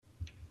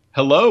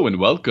Hello and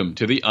welcome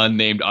to the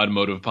Unnamed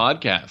Automotive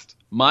Podcast.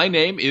 My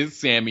name is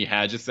Sammy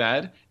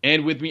Haj-Assad,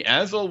 and with me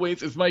as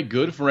always is my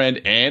good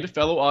friend and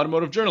fellow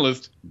automotive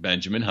journalist,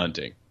 Benjamin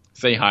Hunting.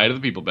 Say hi to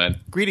the people, Ben.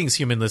 Greetings,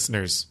 human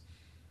listeners.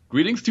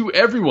 Greetings to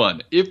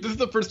everyone. If this is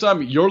the first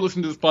time you're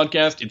listening to this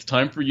podcast, it's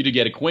time for you to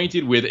get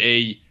acquainted with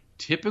a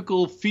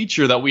typical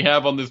feature that we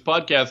have on this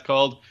podcast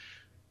called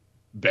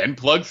Ben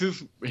plugs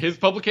his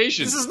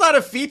publication. This is not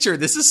a feature.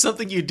 This is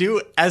something you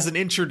do as an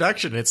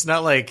introduction. It's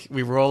not like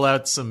we roll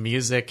out some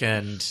music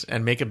and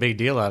make a big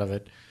deal out of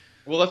it.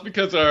 Well, that's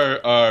because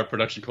our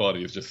production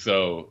quality is just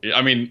so...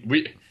 I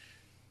mean,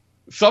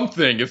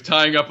 something is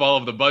tying up all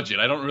of the budget.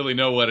 I don't really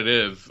know what it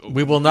is.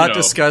 We will not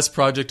discuss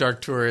Project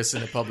Arcturus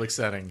in a public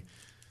setting.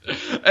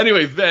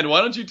 Anyways, Ben,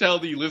 why don't you tell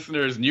the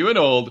listeners, new and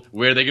old,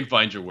 where they can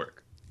find your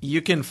work?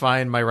 You can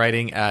find my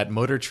writing at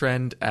Motor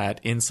Trend,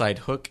 at Inside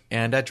Hook,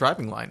 and at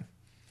Driving Line.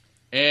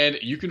 And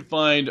you can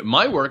find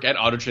my work at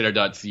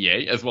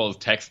autotrader.ca, as well as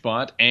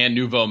TechSpot and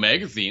Nouveau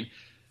Magazine.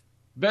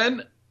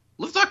 Ben,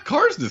 let's talk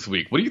cars this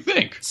week. What do you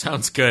think?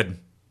 Sounds good.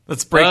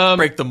 Let's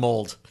break the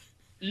mold.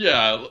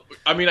 Yeah,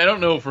 I mean, I don't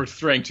know if we're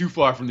straying too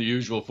far from the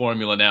usual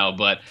formula now,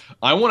 but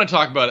I want to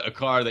talk about a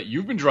car that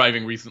you've been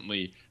driving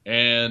recently,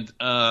 and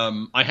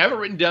I have it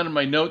written down in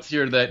my notes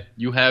here that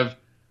you have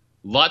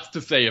lots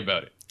to say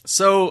about it.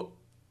 So...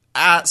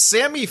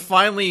 Sammy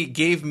finally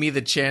gave me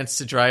the chance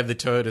to drive the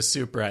Toyota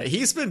Supra.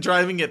 He's been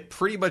driving it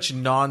pretty much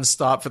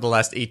nonstop for the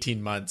last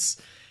 18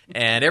 months.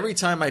 And every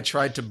time I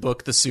tried to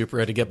book the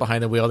Supra to get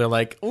behind the wheel, they're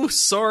like, oh,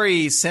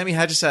 sorry, Sammy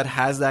Haj-Assad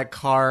has that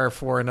car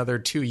for another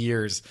 2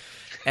 years.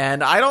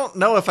 And I don't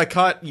know if I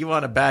caught you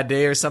on a bad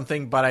day or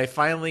something, but I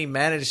finally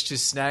managed to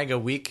snag a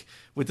week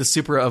with the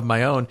Supra of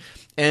my own.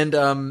 And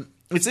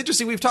it's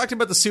interesting. We've talked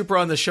about the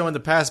Supra on the show in the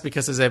past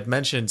because, as I've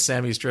mentioned,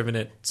 Sammy's driven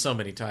it so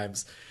many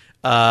times.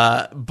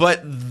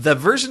 But the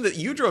version that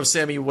you drove,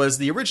 Sammy, was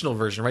the original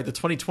version, right? The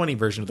 2020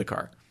 version of the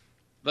car.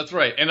 That's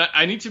right. And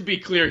I need to be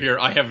clear here.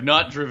 I have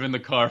not driven the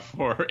car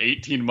for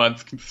 18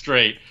 months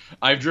straight.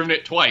 I've driven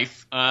it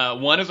twice.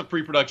 One as a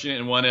pre-production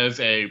and one as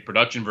a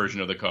production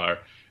version of the car.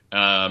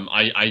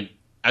 I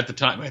at the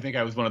time, I think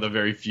I was one of the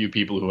very few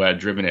people who had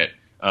driven it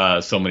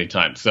so many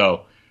times.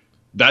 So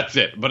that's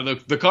it.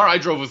 But the car I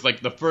drove was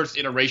like the first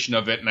iteration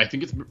of it, and I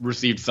think it's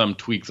received some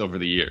tweaks over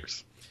the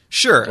years.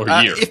 Sure.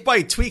 If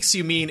by tweaks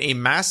you mean a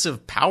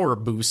massive power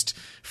boost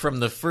from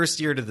the first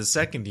year to the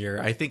second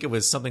year, I think it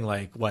was something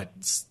like,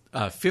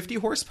 50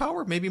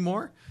 horsepower, maybe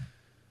more?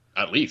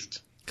 At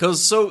least.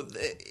 To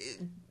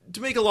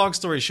make a long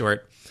story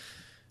short,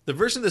 the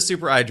version of the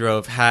Supra I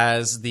drove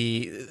has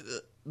the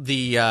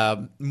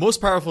most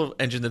powerful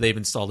engine that they've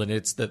installed in it.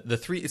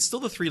 It's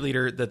still the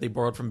 3-liter that they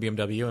borrowed from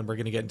BMW, and we're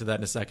going to get into that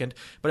in a second.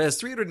 But it has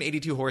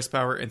 382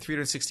 horsepower and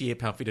 368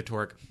 pound-feet of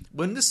torque.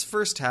 When this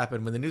first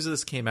happened, when the news of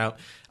this came out,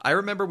 I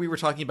remember we were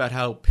talking about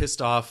how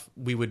pissed off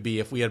we would be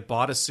if we had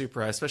bought a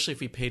Supra, especially if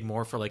we paid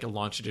more for like a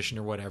launch edition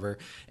or whatever.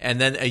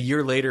 And then a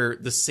year later,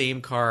 the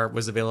same car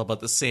was available at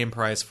the same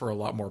price for a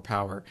lot more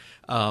power.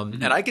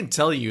 And I can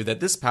tell you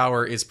that this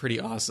power is pretty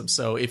awesome.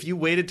 So if you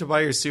waited to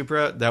buy your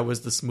Supra, that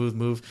was the smooth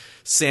move.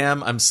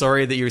 Sam, I'm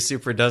sorry that your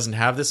Supra doesn't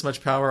have this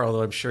much power,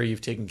 although I'm sure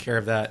you've taken care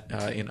of that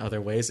in other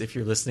ways if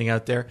you're listening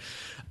out there.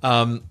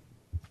 In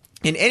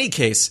any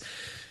case,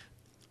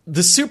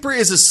 the Supra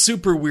is a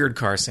super weird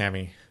car,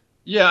 Sammy.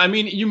 Yeah, I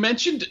mean, you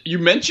mentioned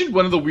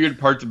one of the weird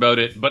parts about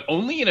it, but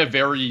only in a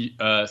very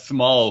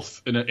small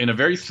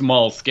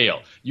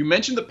scale. You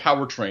mentioned the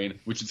powertrain,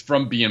 which is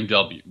from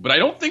BMW, but I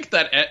don't think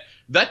that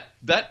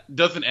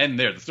doesn't end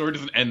there. The story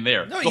doesn't end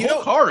there. No, the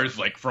whole car is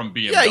like from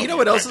BMW. Yeah, you know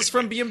what else is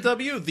from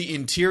BMW? The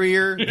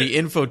interior, the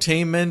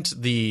infotainment,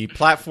 the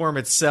platform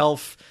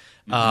itself.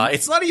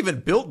 It's not even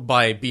built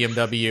by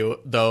BMW,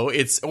 though,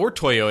 or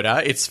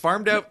Toyota. It's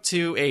farmed out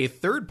to a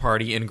third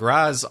party in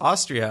Graz,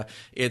 Austria.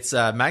 It's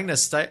Magna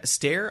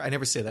Steyr. I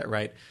never say that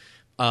right.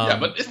 Yeah,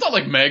 but it's not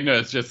like Magna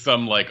is just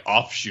some like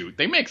offshoot.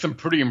 They make some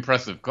pretty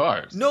impressive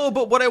cars. No,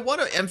 but what I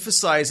want to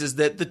emphasize is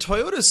that the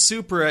Toyota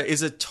Supra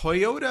is a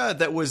Toyota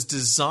that was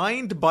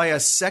designed by a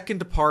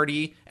second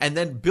party and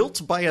then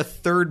built by a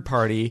third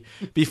party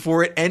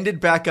before it ended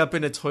back up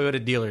in a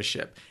Toyota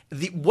dealership.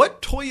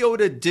 What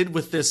Toyota did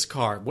with this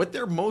car, what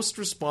they're most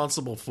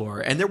responsible for,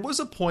 and there was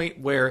a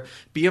point where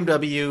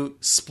BMW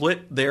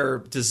split their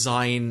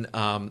design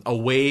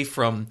away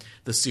from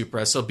the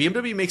Supra. So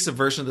BMW makes a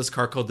version of this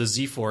car called the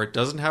Z4. It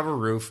doesn't have a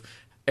roof.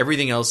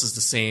 Everything else is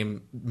the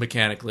same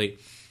mechanically.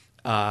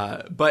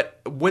 But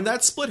when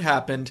that split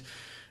happened,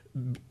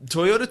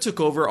 Toyota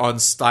took over on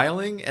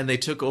styling and they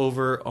took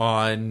over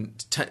on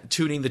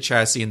tuning the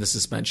chassis and the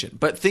suspension.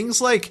 But things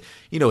like,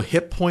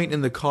 hip point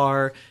in the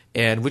car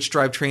and which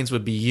drivetrains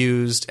would be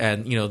used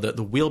and, the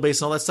wheelbase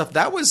and all that stuff,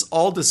 that was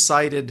all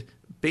decided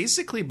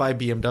basically by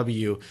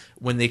BMW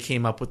when they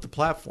came up with the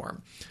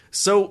platform.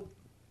 So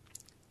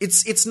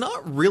it's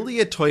not really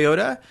a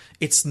Toyota.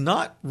 It's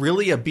not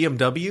really a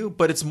BMW,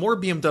 but it's more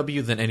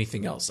BMW than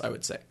anything else, I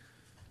would say.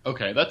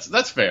 Okay,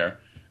 that's fair.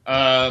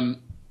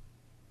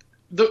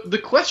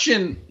 The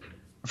question,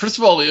 first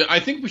of all,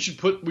 I think we should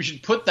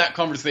put that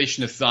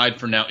conversation aside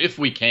for now, if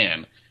we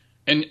can,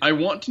 And I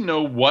want to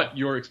know what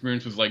your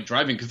experience was like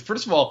driving, because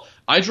first of all,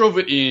 I drove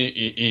it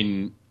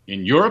in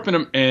Europe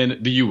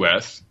and the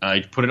U.S.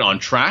 I put it on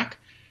track.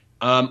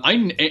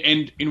 And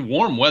in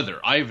warm weather.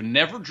 I've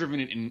never driven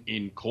it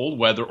in cold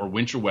weather or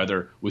winter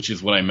weather, which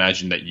is what I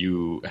imagine that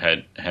you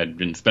had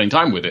been spending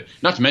time with it.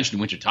 Not to mention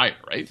winter tire,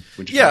 right?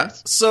 Winter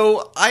tires.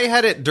 So I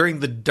had it during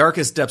the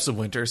darkest depths of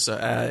winter.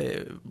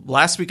 So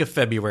last week of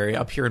February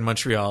up here in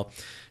Montreal,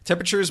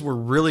 temperatures were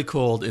really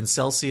cold in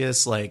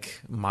Celsius,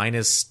 like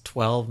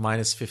 -12,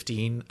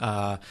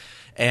 -15.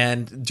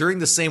 And during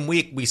the same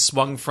week, we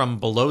swung from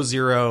below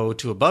zero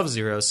to above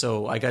zero.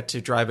 So I got to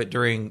drive it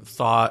during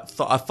a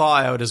thaw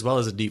out as well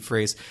as a deep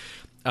freeze.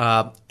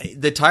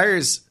 The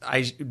tires,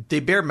 they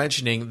bear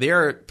mentioning. They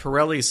are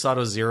Pirelli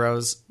Sato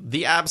Zeros,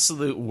 the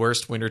absolute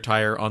worst winter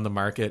tire on the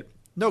market.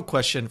 No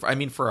question. I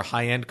mean, for a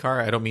high-end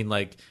car, I don't mean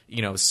like,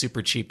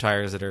 super cheap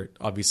tires that are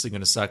obviously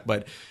going to suck.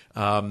 But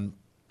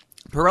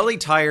Pirelli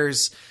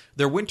tires,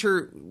 their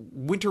winter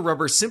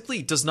rubber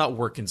simply does not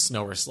work in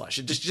snow or slush.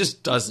 It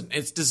just doesn't.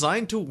 It's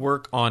designed to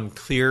work on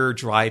clear,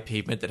 dry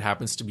pavement that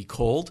happens to be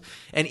cold.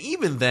 And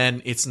even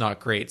then, it's not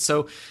great.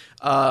 So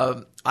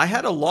I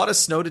had a lot of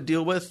snow to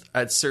deal with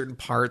at certain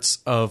parts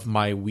of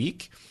my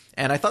week.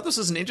 And I thought this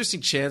was an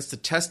interesting chance to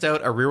test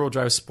out a rear-wheel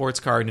drive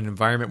sports car in an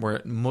environment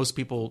where most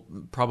people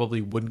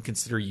probably wouldn't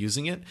consider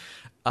using it.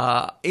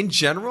 In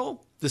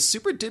general, the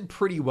Supra did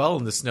pretty well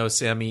in the snow,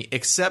 Sammy,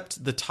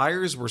 except the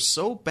tires were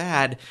so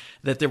bad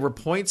that there were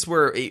points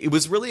where it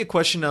was really a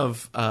question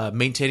of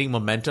maintaining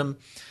momentum.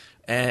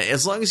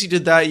 As long as you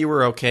did that, you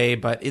were okay.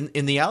 But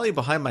in the alley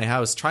behind my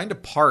house, trying to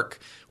park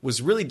was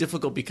really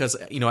difficult because,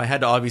 I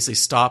had to obviously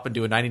stop and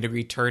do a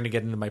 90-degree turn to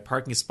get into my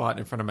parking spot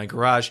in front of my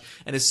garage.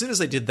 And as soon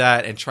as I did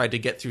that and tried to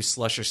get through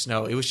slush or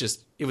snow, it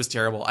was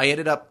terrible. I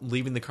ended up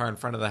leaving the car in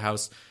front of the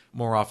house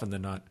more often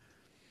than not.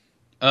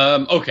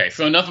 Okay,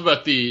 so enough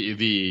about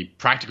the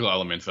practical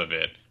elements of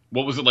it.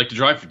 What was it like to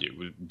drive for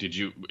you? Did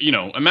you,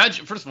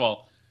 imagine, first of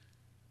all,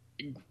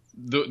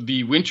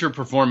 the winter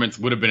performance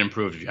would have been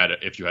improved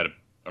if you had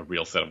a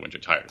real set of winter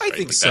tires. I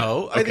think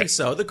so. Okay. I think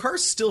so. The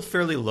car's still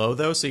fairly low,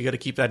 though, so you got to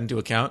keep that into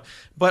account.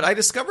 But I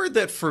discovered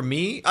that for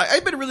me,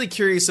 I've been really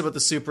curious about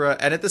the Supra,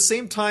 and at the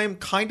same time,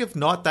 kind of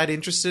not that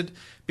interested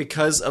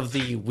because of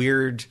the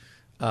weird,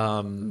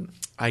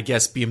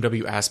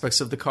 BMW aspects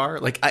of the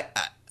car. Like,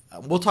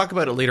 we'll talk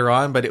about it later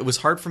on, but it was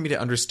hard for me to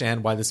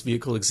understand why this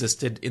vehicle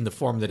existed in the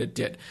form that it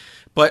did.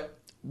 But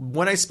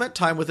when I spent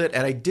time with it,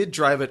 and I did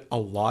drive it a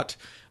lot,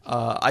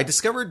 I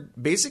discovered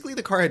basically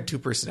the car had two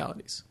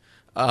personalities.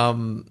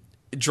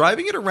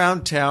 Driving it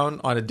around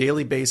town on a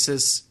daily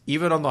basis,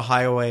 even on the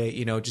highway,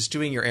 just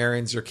doing your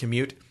errands, your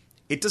commute,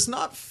 it does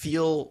not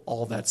feel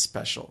all that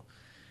special.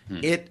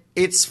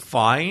 It's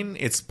fine.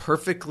 It's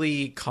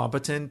perfectly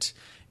competent.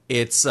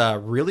 It's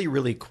really,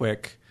 really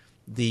quick.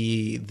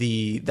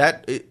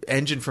 That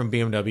engine from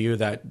BMW,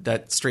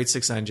 that straight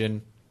six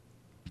engine,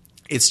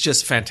 it's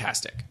just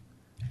fantastic.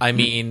 I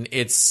mean,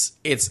 it's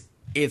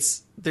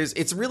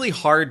really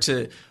hard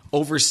to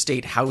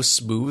overstate how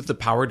smooth the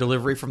power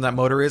delivery from that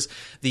motor is.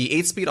 The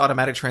 8-speed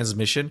automatic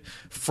transmission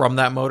from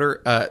that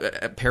motor,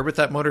 paired with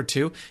that motor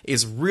too,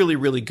 is really,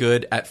 really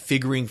good at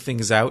figuring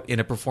things out in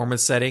a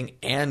performance setting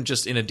and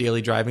just in a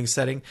daily driving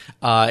setting.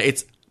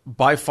 It's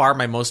by far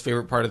my most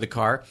favorite part of the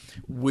car,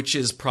 which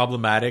is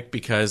problematic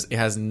because it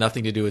has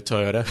nothing to do with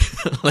Toyota.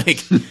 Like,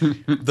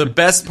 the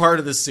best part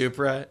of the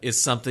Supra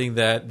is something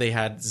that they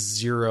had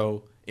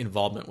zero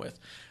involvement with.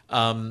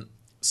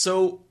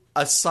 So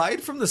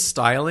aside from the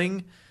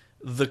styling,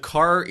 the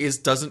car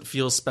doesn't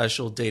feel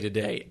special day to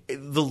day.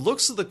 The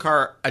looks of the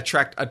car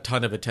attract a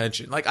ton of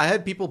attention. Like, I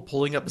had people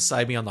pulling up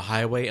beside me on the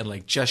highway and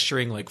like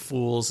gesturing like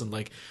fools and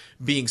like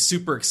being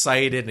super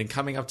excited and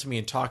coming up to me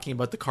and talking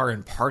about the car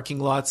in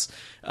parking lots.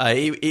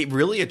 It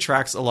really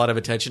attracts a lot of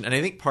attention. And I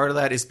think part of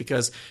that is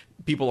because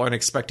people aren't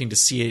expecting to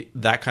see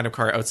that kind of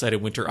car outside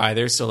in winter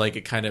either. So like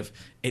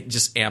it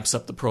just amps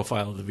up the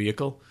profile of the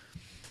vehicle.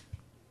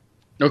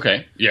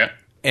 Okay. Yeah.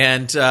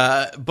 And,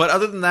 but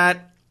other than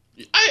that,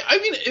 I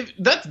mean,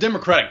 that's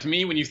democratic to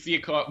me. When you see a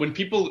car, when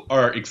people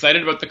are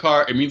excited about the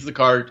car, it means the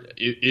car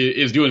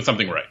is doing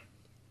something right.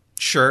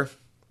 Sure.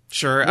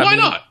 Why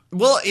not?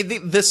 Well,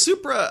 the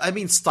Supra, I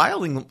mean,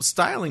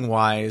 styling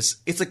wise,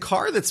 it's a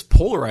car that's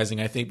polarizing,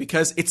 I think,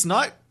 because it's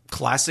not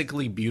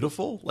classically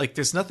beautiful. Like,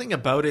 there's nothing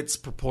about its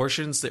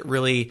proportions that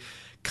really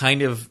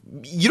kind of,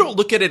 you don't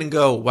look at it and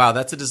go, wow,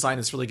 that's a design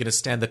that's really going to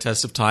stand the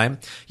test of time.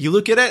 You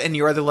look at it and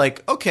you're either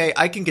like, okay,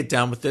 I can get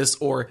down with this,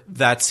 or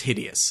that's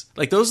hideous.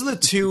 Like, those are the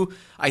two,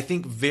 I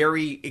think,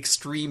 very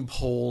extreme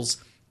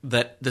poles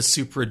that the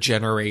Supra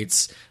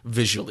generates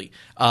visually.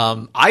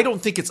 I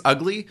don't think it's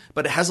ugly,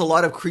 but it has a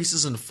lot of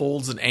creases and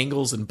folds and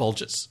angles and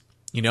bulges.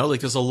 Like,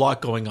 there's a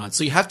lot going on.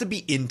 So you have to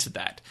be into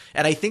that.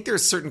 And I think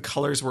there's certain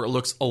colors where it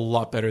looks a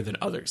lot better than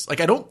others.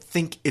 Like, I don't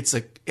think it's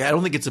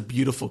a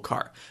beautiful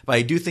car, but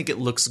I do think it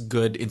looks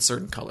good in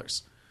certain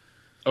colors.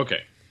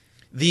 Okay.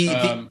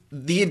 The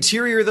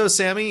interior, though,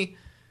 Sammy,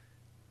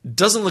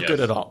 doesn't look good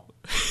at all.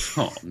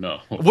 Oh, no.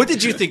 What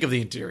did you think of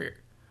the interior?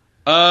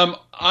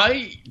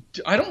 I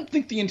don't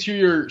think the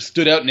interior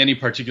stood out in any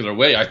particular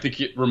way. I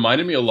think it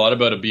reminded me a lot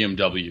about a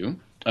BMW,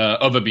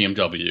 of a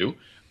BMW.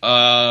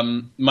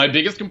 My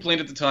biggest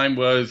complaint at the time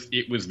was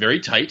it was very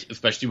tight,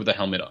 especially with the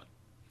helmet on.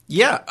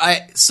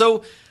 Yeah,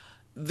 so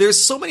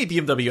there's so many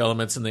BMW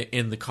elements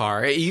in the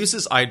car. It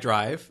uses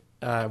iDrive,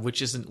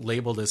 which isn't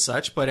labeled as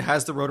such, but it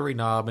has the rotary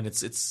knob, and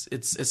it's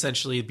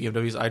essentially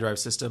BMW's iDrive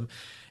system.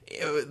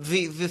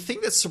 The thing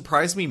that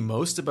surprised me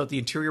most about the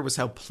interior was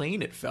how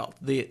plain it felt.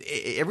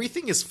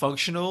 Everything is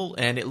functional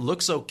and it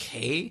looks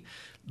okay,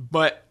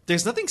 but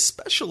there's nothing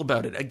special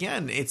about it.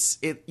 Again,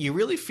 you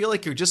really feel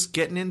like you're just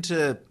getting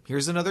into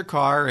here's another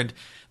car. And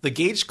the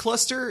gauge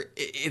cluster,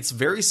 it's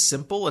very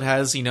simple. It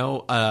has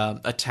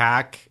a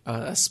tach,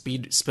 a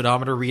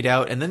speedometer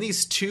readout, and then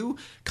these two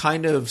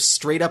kind of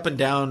straight up and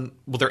down.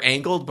 Well, they're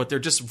angled, but they're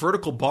just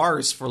vertical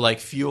bars for like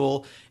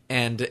fuel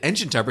and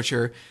engine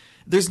temperature.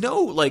 There's no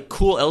like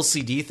cool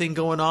LCD thing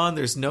going on.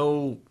 There's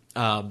no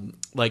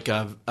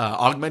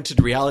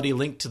augmented reality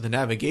link to the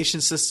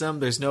navigation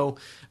system. There's no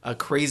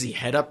crazy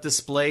head-up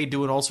display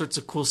doing all sorts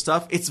of cool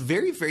stuff. It's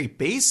very, very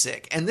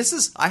basic. And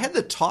I had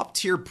the top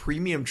tier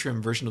premium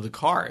trim version of the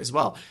car as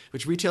well,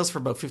 which retails for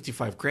about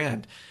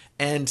 $55,000.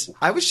 And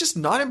I was just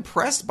not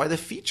impressed by the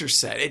feature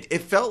set.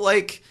 It felt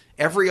like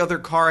every other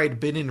car I'd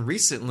been in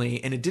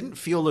recently, and it didn't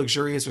feel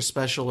luxurious or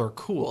special or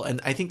cool. And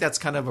I think that's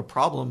kind of a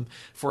problem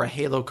for a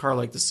halo car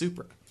like the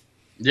Supra.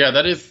 Yeah,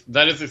 that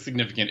is a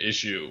significant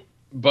issue.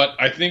 But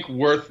I think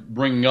worth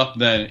bringing up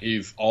then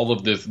is all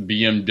of this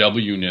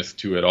BMW-ness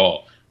to it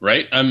all,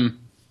 right?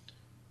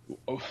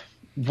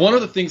 One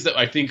of the things that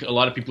I think a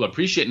lot of people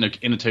appreciate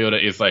in a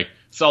Toyota is like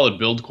solid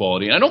build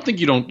quality. And I don't think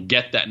you don't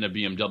get that in a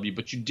BMW,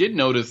 but you did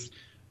notice,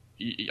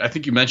 I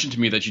think you mentioned to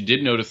me that you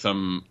did notice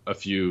a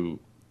few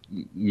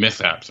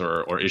mishaps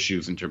or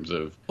issues in terms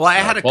of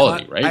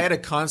quality, right? I had a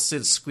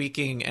constant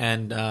squeaking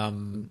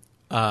and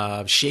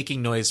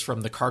shaking noise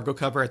from the cargo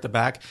cover at the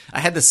back.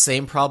 I had the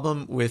same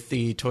problem with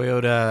the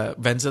Toyota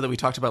Venza that we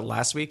talked about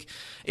last week.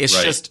 It's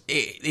right. just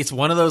it's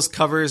one of those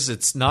covers.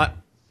 It's not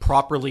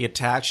properly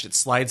attached. It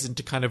slides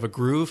into kind of a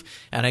groove,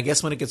 and I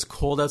guess when it gets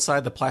cold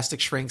outside, the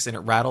plastic shrinks and it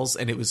rattles,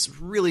 and it was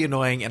really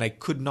annoying, and I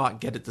could not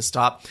get it to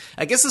stop.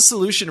 I guess the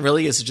solution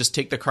really is to just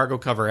take the cargo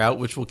cover out,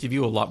 which will give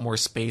you a lot more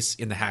space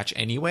in the hatch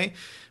anyway,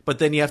 but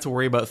then you have to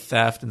worry about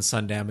theft and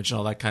sun damage and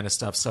all that kind of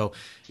stuff. So,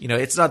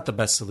 it's not the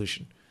best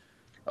solution.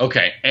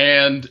 Okay,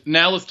 and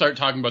now let's start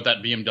talking about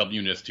that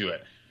BMW-ness to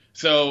it.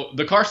 So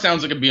the car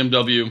sounds like a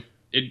BMW.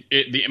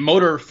 The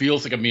motor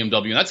feels like a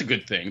BMW, and that's a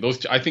good thing.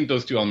 I think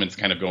those two elements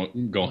kind of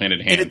go hand in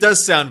hand. And it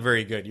does sound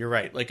very good. You're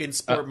right. Like in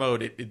sport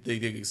mode,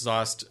 the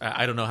exhaust,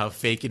 I don't know how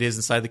fake it is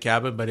inside the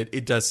cabin, but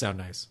it does sound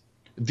nice.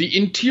 The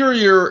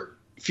interior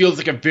feels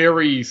like a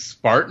very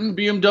Spartan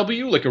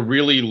BMW, like a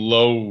really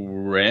low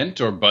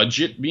rent or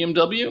budget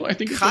BMW, I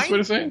think is the best way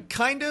to say it.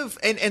 Kind of.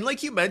 And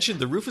like you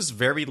mentioned, the roof is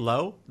very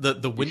low.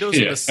 The windows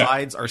on the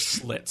sides are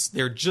slits.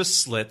 They're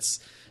just slits.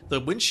 The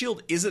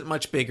windshield isn't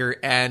much bigger,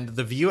 and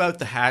the view out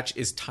the hatch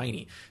is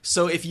tiny.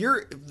 So if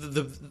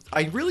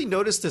I really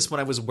noticed this when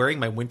I was wearing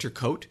my winter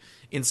coat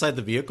inside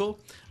the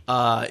vehicle.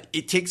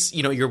 It takes,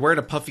 you're wearing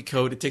a puffy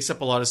coat. It takes up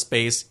a lot of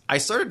space. I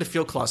started to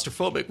feel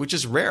claustrophobic, which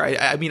is rare.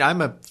 I mean,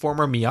 I'm a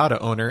former Miata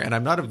owner, and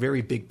I'm not a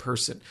very big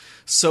person.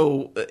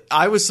 So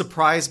I was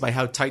surprised by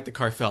how tight the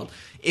car felt.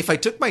 If I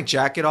took my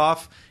jacket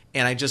off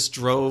and I just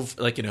drove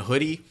like in a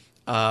hoodie,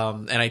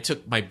 and I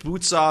took my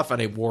boots off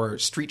and I wore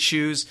street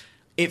shoes,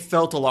 it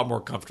felt a lot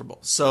more comfortable.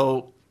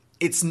 So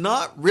it's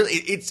not really,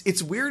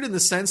 it's weird in the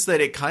sense that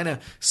it kind of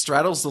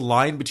straddles the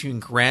line between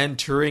grand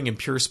touring and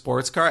pure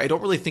sports car. I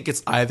don't really think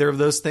it's either of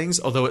those things,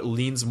 although it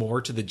leans more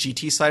to the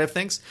GT side of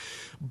things.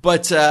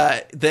 But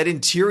that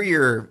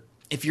interior,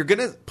 if you're going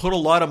to put a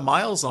lot of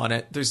miles on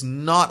it, there's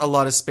not a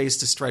lot of space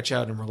to stretch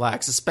out and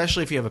relax,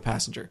 especially if you have a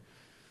passenger.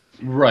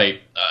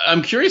 Right.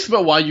 I'm curious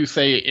about why you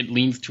say it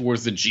leans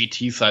towards the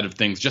GT side of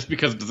things, just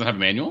because it doesn't have a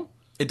manual?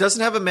 It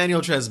doesn't have a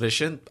manual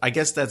transmission. I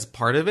guess that's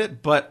part of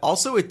it, but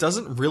also it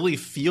doesn't really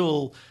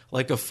feel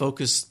like a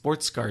Focus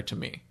sports car to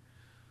me.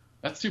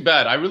 That's too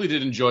bad. I really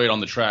did enjoy it on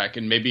the track,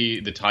 and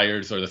maybe the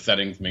tires or the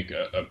settings make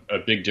a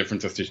big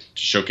difference as to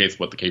showcase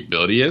what the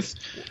capability is.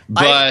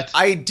 But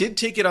I did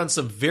take it on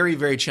some very,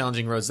 very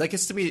challenging roads. That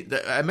gets to me.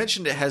 I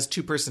mentioned it has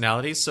two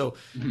personalities. So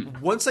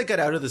once I got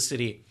out of the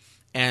city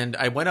and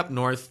I went up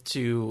north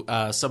to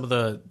some of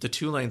the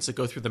two lanes that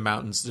go through the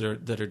mountains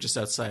that are just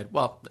outside.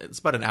 Well, it's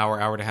about an hour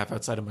and a half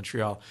outside of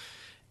Montreal.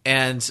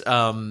 And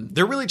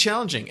they're really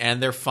challenging,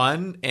 and they're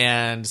fun.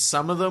 And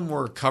some of them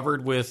were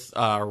covered with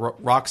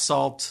rock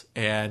salt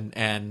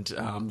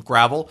and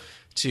gravel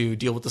to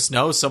deal with the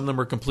snow. Some of them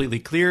were completely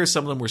clear.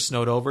 Some of them were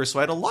snowed over. So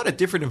I had a lot of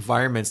different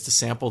environments to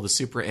sample the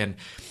Supra in.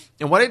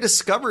 And what I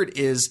discovered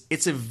is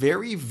it's a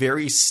very,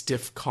 very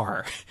stiff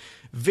car.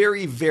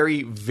 Very,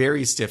 very,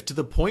 very stiff, to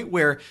the point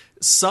where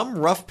some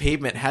rough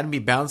pavement had me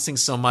bouncing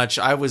so much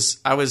I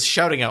was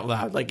shouting out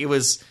loud. Like, it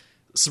was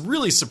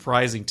really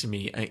surprising to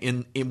me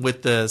in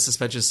with the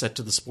suspension set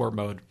to the sport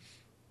mode.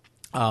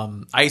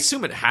 I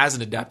assume it has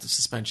an adaptive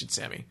suspension,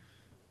 Sammy.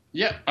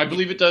 Yeah, I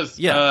believe it does.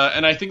 Yeah.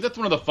 And I think that's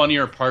one of the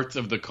funnier parts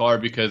of the car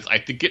because I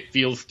think it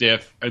feels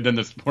stiff, and then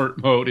the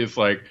sport mode is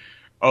like,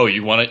 oh,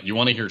 you want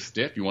to hear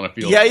stiff? You want to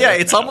feel? Yeah, stiff yeah.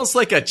 It's now? almost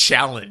like a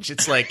challenge.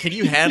 It's like, can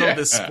you handle Yeah.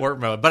 this sport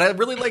mode? But I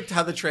really liked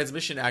how the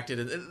transmission acted.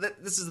 And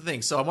this is the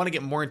thing. So I want to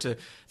get more into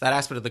that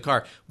aspect of the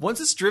car.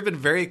 Once it's driven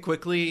very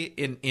quickly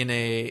in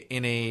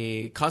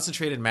a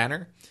concentrated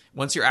manner,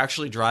 once you're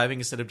actually driving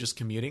instead of just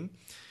commuting,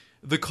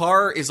 the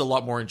car is a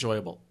lot more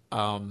enjoyable.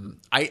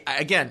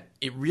 Again,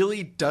 it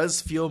really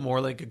does feel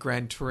more like a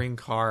Grand Touring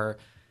car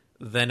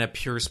than a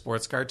pure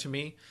sports car to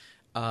me.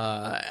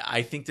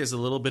 I think there's a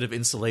little bit of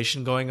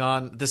insulation going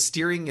on. The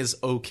steering is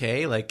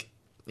okay.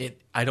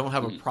 I don't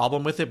have a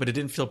problem with it, but it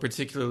didn't feel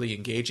particularly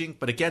engaging.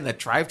 But again, that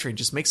drivetrain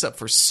just makes up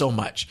for so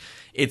much.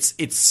 It's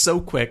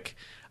so quick.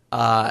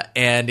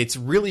 And it's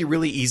really,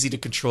 really easy to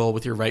control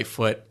with your right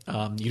foot.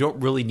 You don't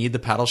really need the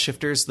paddle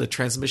shifters. The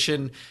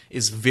transmission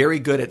is very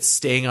good at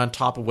staying on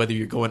top of whether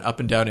you're going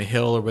up and down a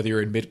hill or whether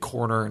you're in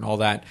mid-corner and all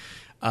that.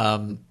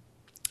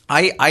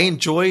 I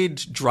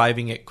enjoyed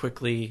driving it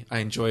quickly. I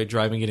enjoyed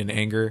driving it in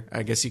anger,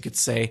 I guess you could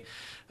say.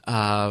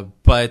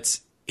 But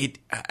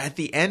at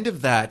the end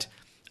of that,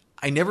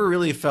 I never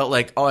really felt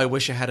like, oh, I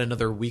wish I had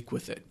another week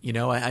with it. You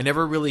know, I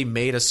never really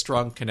made a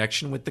strong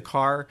connection with the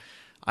car.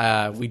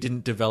 We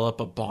didn't develop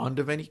a bond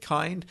of any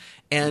kind.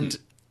 And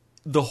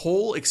the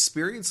whole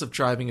experience of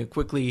driving it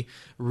quickly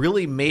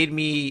really made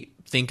me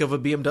think of a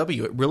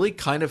BMW. It really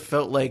kind of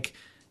felt like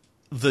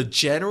the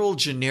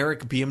generic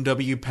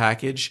BMW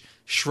package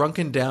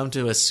shrunken down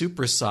to a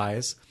super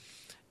size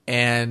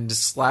and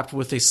slapped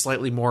with a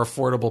slightly more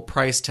affordable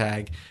price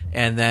tag,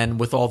 and then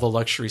with all the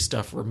luxury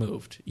stuff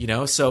removed, you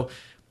know? So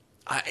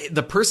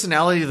the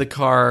personality of the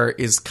car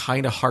is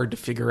kind of hard to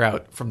figure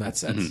out from that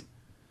sense.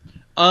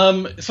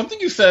 Something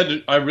you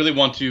said I really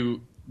want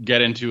to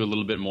get into a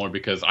little bit more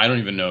because I don't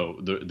even know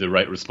the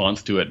right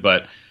response to it,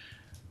 but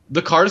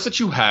the cars that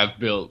you have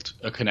built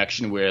a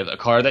connection with, a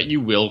car that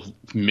you will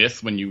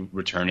miss when you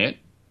return it,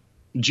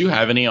 do you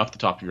have any off the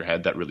top of your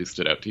head that really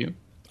stood out to you?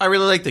 I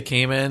really like the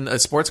Cayman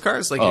sports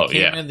cars, like the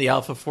Cayman, the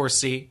Alpha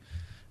 4C.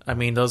 I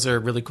mean, those are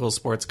really cool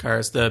sports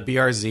cars. The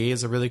BRZ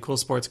is a really cool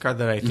sports car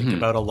that I think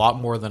about a lot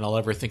more than I'll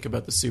ever think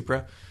about the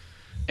Supra.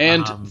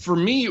 And for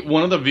me,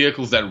 one of the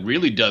vehicles that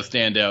really does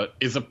stand out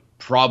is a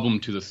problem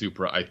to the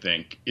Supra, I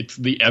think. It's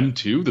the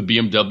M2, the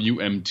BMW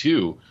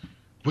M2,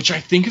 which I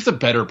think is a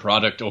better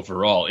product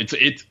overall. It's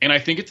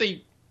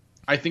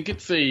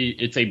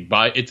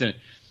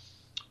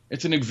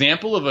an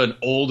example of an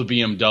old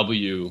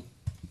BMW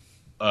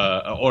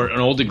or an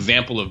old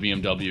example of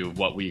BMW of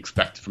what we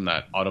expect from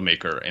that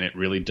automaker, and it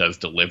really does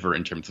deliver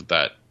in terms of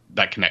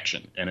that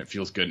connection, and it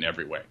feels good in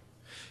every way.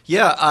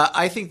 Yeah,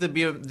 I think the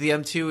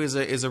M2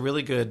 is a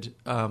really good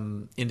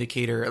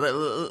indicator,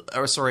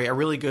 a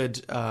really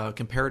good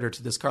comparator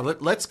to this car.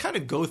 Let's kind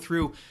of go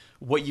through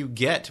what you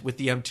get with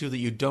the M2 that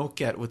you don't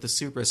get with the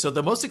Supra. So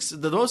the most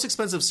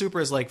expensive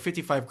Supra is like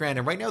 $55,000,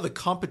 and right now the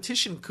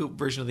competition coupe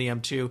version of the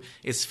M2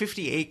 is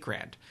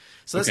 $58,000.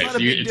 So that's not a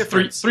big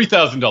difference.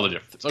 $3,000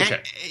 difference.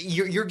 Okay, and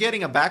you're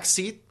getting a back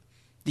seat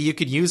that you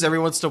could use every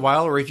once in a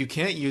while, or if you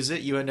can't use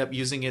it, you end up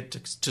using it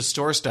to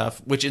store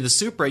stuff, which in the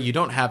Supra, you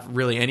don't have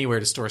really anywhere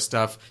to store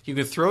stuff. You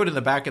can throw it in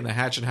the back in the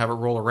hatch and have it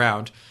roll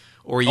around.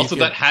 Or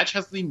that hatch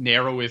has the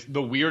narrowest,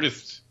 the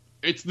weirdest,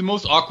 it's the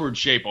most awkward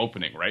shape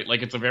opening, right?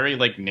 Like it's a very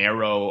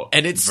narrow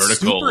and it's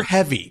vertical. Super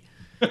heavy.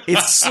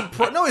 It's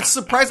it's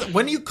surprising.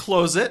 When you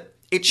close it,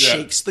 it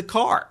shakes the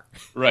car.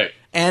 Right.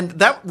 And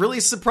that really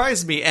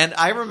surprised me. And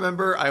I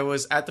remember I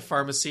was at the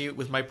pharmacy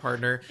with my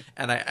partner,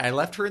 and I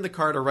left her in the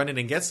car to run in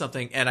and get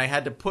something. And I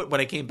had to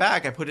when I came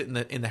back, I put it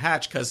in the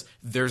hatch because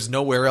there's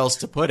nowhere else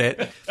to put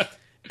it.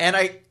 And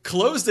I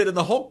closed it, and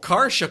the whole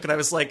car shook. And I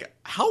was like,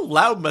 "How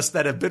loud must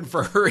that have been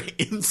for her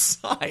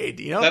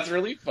inside?" You know, that's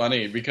really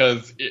funny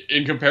because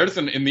in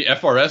comparison, in the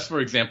FRS, for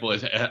example,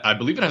 I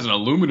believe it has an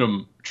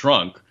aluminum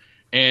trunk.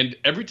 And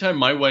every time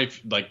my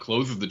wife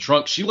closes the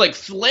trunk, she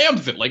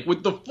slams it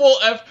with the full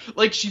F.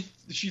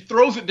 She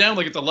throws it down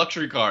like it's a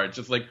luxury car. It's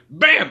just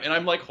bam, and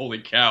I'm like, holy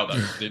cow,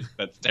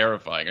 that's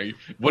terrifying.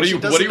 What do you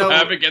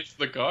have against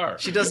the car?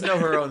 She doesn't know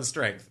her own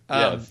strength.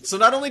 Yes. So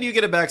not only do you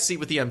get a back seat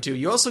with the M2,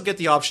 you also get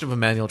the option of a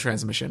manual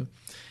transmission.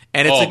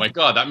 And my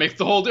god, that makes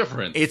the whole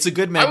difference. It's a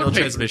good manual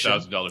transmission. I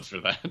would pay $3,000 for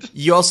that.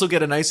 You also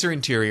get a nicer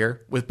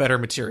interior with better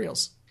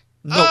materials.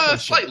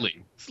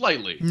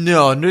 Slightly.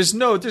 No,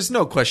 there's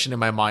no question in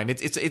my mind.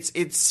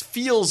 It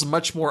feels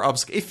much more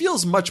upscale. It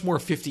feels much more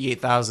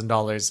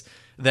 $58,000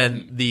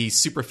 than the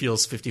Supra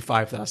feels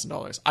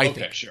 $55,000. I think.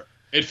 Okay, sure.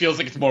 It feels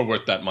like it's more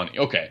worth that money.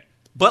 Okay.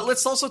 But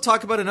let's also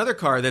talk about another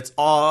car that's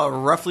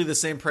roughly the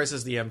same price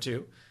as the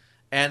M2,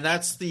 and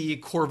that's the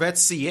Corvette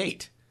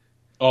C8.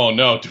 Oh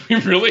no, do we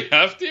really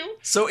have to?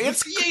 So the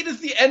C8 is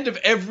the end of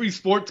every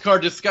sports car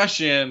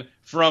discussion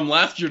from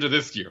last year to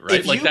this year,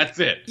 right? That's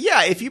it.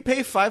 Yeah, if you pay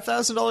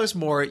 $5,000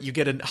 more, you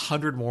get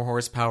 100 more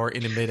horsepower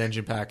in a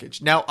mid-engine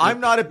package. Now, I'm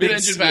not a big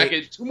mid-engine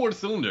package, 2 more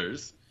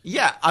cylinders.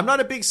 Yeah, I'm not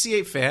a big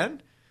C8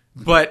 fan,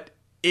 but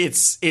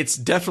it's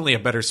definitely a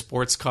better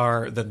sports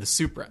car than the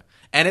Supra.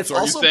 And it's So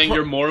are also you saying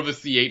you're more of a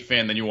C8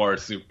 fan than you are a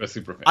super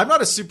fan? I'm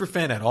not a super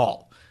fan at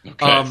all.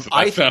 Okay, so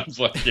that sounds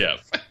like yes.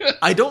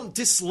 I don't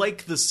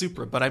dislike the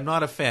Supra, but I'm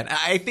not a fan.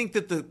 I think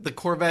that the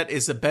Corvette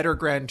is a better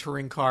Grand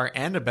Touring car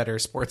and a better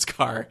sports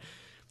car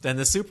than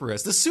the Supra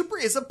is. The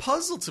Supra is a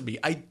puzzle to me.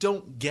 I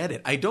don't get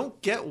it. I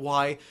don't get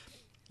why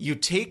you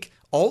take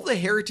all the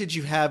heritage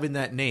you have in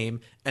that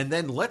name and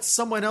then let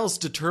someone else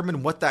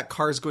determine what that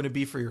car is going to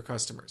be for your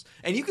customers.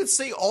 And you can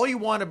say all you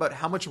want about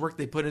how much work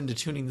they put into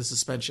tuning the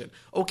suspension.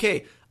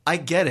 Okay, I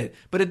get it,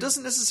 but it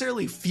doesn't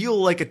necessarily feel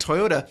like a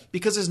Toyota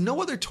because there's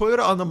no other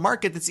Toyota on the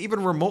market that's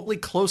even remotely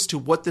close to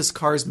what this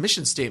car's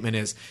mission statement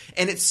is.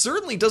 And it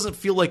certainly doesn't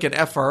feel like an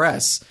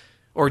FRS,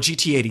 or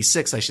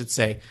GT86, I should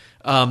say,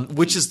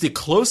 which is the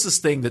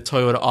closest thing that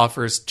Toyota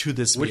offers to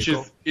this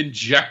vehicle. Which is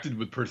injected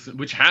with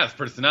which has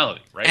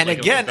personality, right? And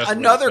again,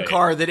 another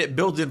car that it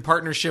built in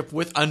partnership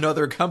with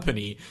another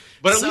company.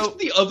 But at least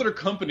the other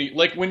company,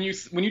 like when you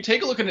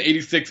take a look at an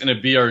 86 and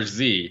a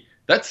BRZ,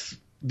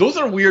 those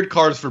are weird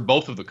cars for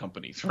both of the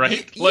companies,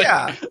 right?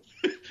 Yeah.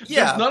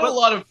 There's not a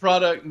lot of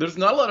product. There's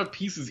not a lot of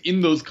pieces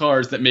in those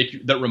cars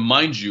that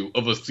remind you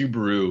of a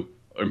Subaru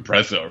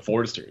Impreza or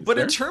Forester. But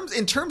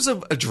in terms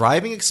of a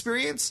driving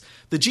experience,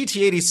 the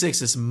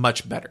GT86 is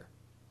much better.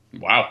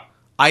 Wow.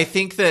 I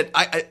think that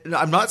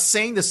I'm not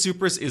saying the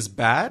Supras is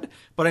bad,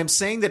 but I'm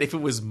saying that if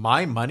it was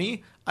my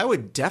money, I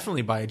would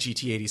definitely buy a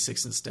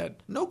GT86 instead.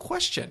 No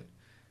question.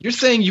 You're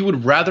saying you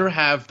would rather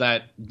have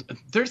that?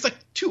 There's like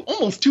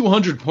almost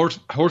 200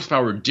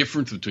 horsepower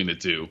difference between the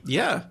two.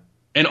 Yeah.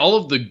 And all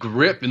of the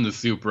grip in the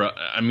Supra,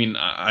 I mean,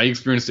 I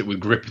experienced it with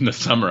grip in the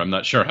summer. I'm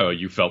not sure how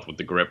you felt with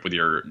the grip with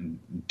your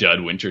dud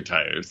winter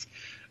tires.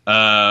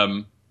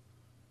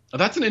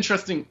 That's an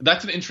interesting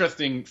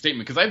statement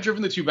because I've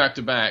driven the two back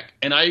to back,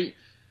 and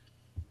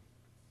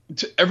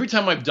every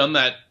time I've done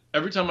that,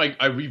 every time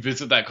I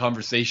revisit that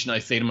conversation, I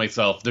say to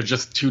myself, they're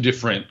just two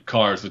different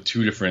cars with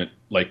two different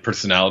like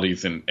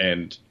personalities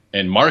and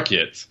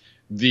markets.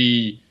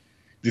 The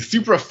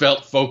Supra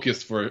felt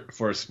focused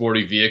for a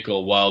sporty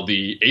vehicle, while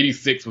the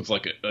 86 was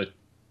like a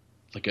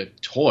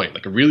toy.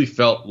 Like it really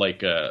felt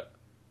like a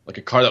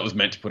car that was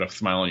meant to put a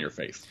smile on your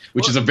face,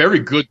 which is a very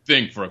good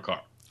thing for a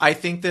car. I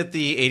think that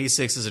the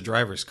 86 is a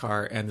driver's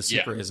car and the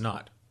Supra is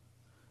not.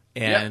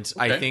 And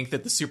I think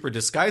that the Supra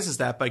disguises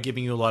that by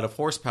giving you a lot of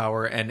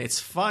horsepower, and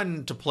it's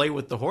fun to play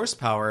with the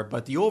horsepower,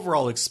 but the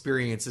overall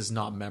experience is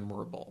not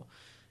memorable.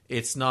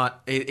 It's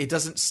not. It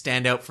doesn't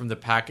stand out from the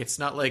pack. It's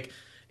not like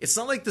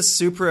the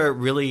Supra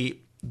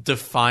really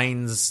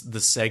defines the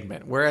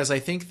segment. Whereas I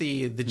think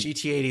the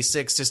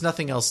GT86, there's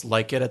nothing else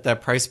like it at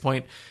that price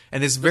point,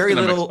 and there's very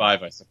little.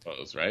 MX-5, I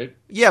suppose, right?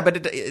 Yeah,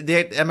 but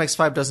the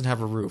MX-5 doesn't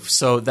have a roof,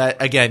 so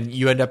that again,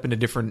 you end up in a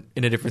different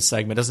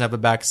segment. It doesn't have a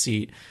back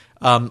seat.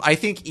 I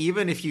think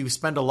even if you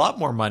spend a lot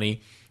more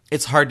money,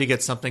 it's hard to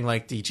get something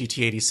like the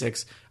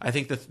GT86. I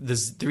think the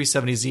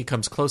 370Z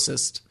comes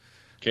closest.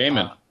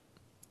 Cayman.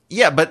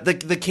 Yeah, but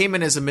the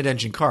Cayman is a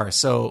mid-engine car,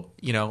 so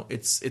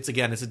it's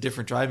a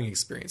different driving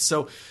experience.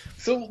 So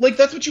like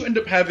that's what you end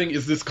up having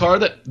is this car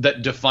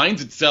that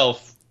defines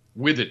itself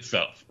with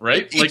itself,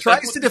 right? It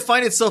tries to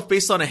define itself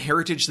based on a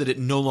heritage that it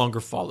no longer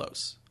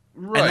follows,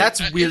 right? And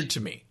that's weird to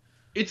me.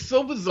 It's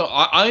so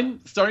bizarre.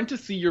 I'm starting to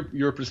see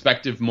your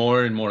perspective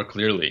more and more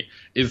clearly.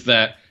 Is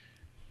that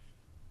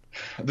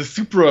the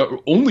Supra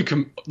only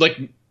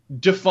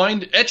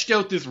etched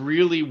out this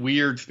really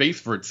weird space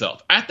for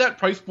itself. At that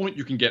price point,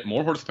 you can get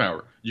more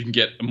horsepower. You can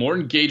get a more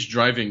engaged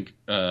driving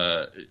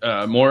feel.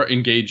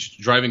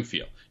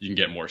 You can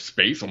get more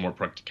space or more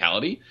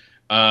practicality.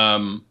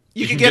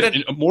 You can get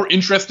a more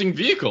interesting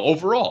vehicle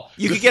overall.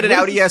 You could get an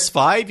Audi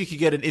S5. You could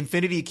get an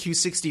Infiniti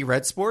Q60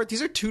 Red Sport.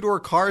 These are two-door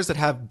cars that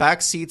have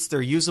back seats.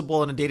 They're usable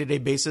on a day-to-day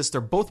basis.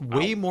 They're both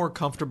way more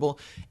comfortable,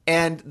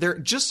 and they're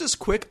just as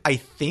quick, I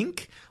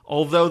think.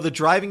 Although the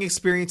driving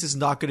experience is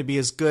not going to be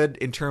as good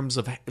in terms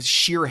of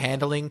sheer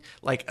handling,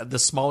 like the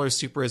smaller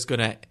Supra is going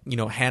to,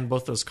 hand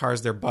both those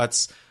cars their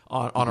butts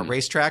on a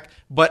racetrack.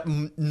 But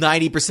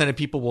 90% of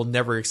people will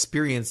never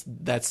experience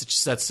that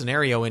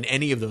scenario in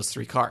any of those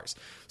three cars.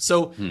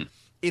 So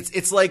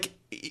it's like,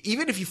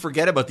 even if you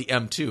forget about the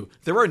M2,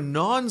 there are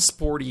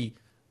non-sporty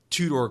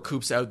two-door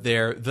coupes out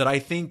there that I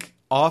think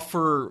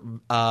offer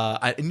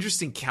an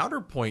interesting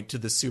counterpoint to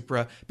the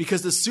Supra,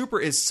 because the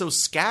Supra is so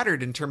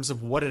scattered in terms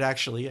of what it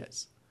actually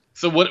is.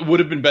 So what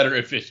would have been better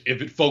if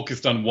it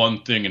focused on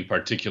one thing in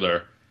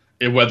particular,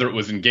 whether it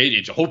was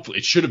engagement, hopefully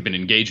it should have been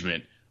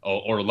engagement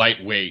or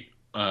lightweight,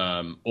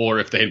 or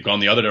if they had gone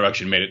the other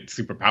direction, made it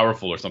super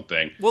powerful or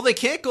something. Well, they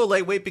can't go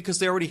lightweight because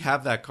they already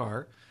have that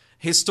car.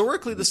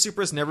 Historically, the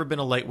Supra's never been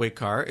a lightweight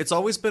car. It's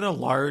always been a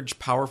large,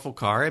 powerful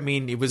car. I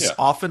mean, it was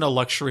often a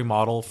luxury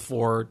model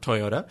for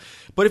Toyota.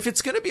 But if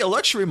it's going to be a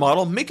luxury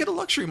model, make it a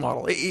luxury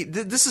model.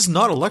 This is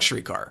not a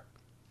luxury car.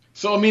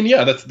 So, I mean,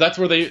 that's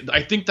where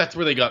I think that's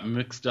where they got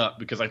mixed up,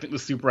 because I think the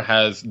Supra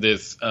has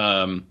this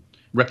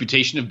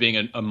reputation of being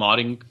a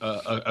modding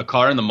a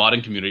car in the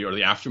modding community or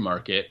the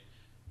aftermarket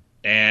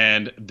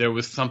And there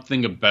was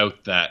something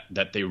about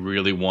that they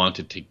really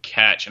wanted to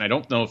catch, and I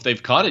don't know if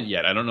they've caught it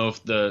yet. I don't know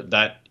if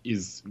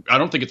I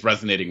don't think it's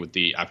resonating with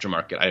the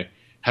aftermarket. I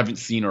haven't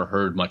seen or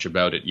heard much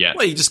about it yet.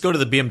 Well, you just go to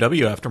the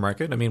BMW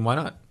aftermarket. I mean, why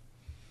not?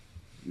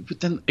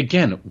 But then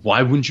again,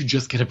 why wouldn't you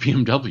just get a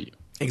BMW?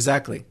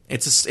 Exactly.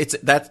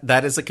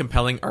 That is a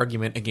compelling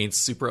argument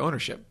against Supra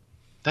ownership.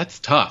 That's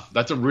tough.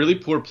 That's a really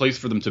poor place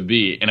for them to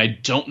be, and I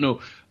don't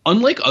know.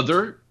 Unlike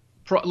other.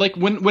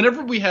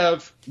 Whenever we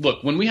have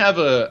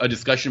a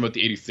discussion about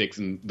the 86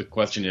 and the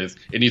question is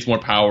it needs more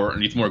power or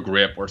needs more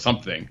grip or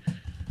something,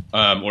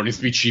 or needs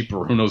to be cheaper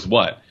or who knows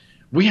what,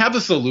 we have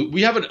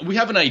we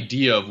have an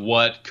idea of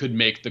what could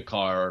make the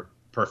car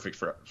perfect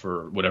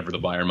for whatever the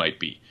buyer might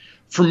be.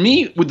 For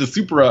me, with the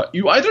Supra,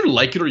 you either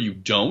like it or you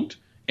don't,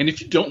 and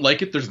if you don't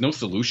like it, there's no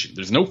solution.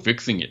 There's no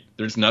fixing it.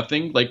 There's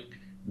nothing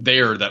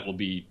there that will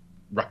be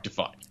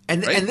rectified.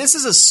 And right? And this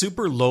is a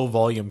super low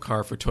volume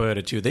car for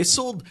Toyota too. They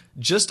sold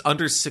just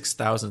under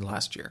 6,000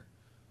 last year.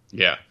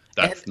 Yeah,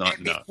 that's not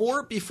enough.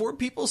 Before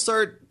people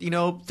start,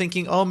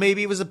 thinking, oh,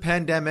 maybe it was a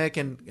pandemic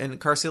and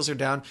car sales are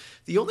down.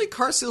 The only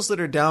car sales that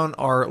are down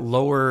are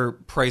lower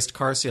priced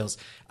car sales.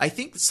 I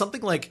think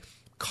something like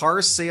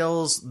car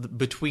sales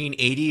between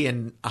 $80,000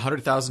 and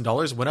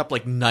 $100,000 went up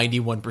like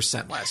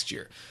 91% last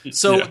year.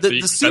 So yeah,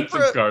 the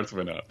Supra cars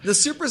went up. The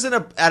Supra's at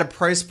a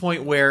price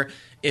point where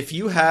if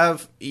you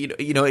have,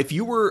 if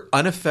you were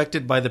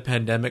unaffected by the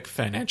pandemic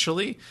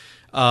financially,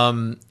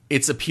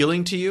 it's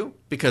appealing to you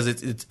because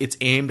it's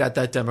aimed at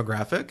that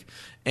demographic.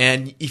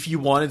 And if you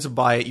wanted to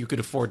buy it, you could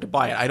afford to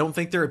buy it. I don't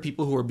think there are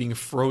people who are being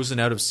frozen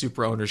out of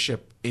Supra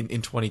ownership in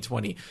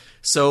 2020.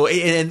 So,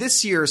 and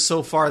this year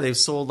so far, they've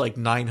sold like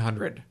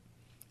 900.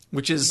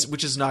 Which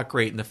is not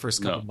great in the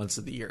first couple months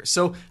of the year.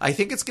 So I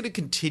think it's going to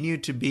continue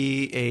to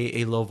be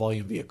a low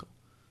volume vehicle.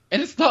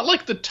 And it's not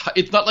like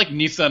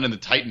Nissan and the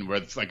Titan where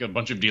it's like a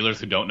bunch of dealers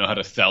who don't know how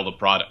to sell the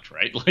product,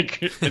 right? Like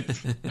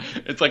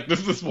it's like this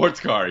is a sports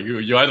car.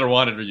 You either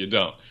want it or you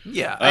don't.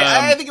 Yeah,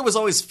 I think it was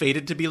always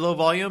fated to be low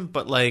volume,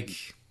 but like.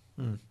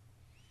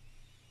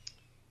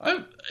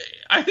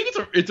 I think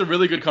it's a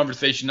really good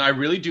conversation. I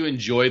really do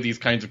enjoy these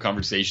kinds of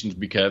conversations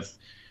because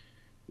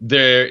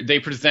they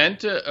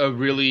present a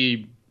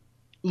really.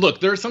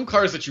 Look, there are some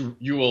cars that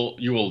you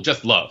will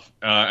just love,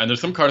 and there's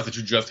some cars that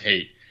you just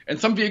hate, and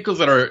some vehicles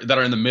that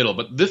are in the middle.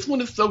 But this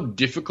one is so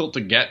difficult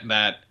to get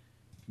that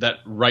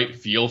right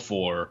feel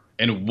for,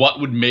 and what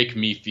would make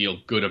me feel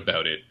good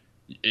about it.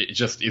 It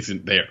just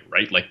isn't there,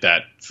 right? Like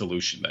that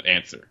solution, that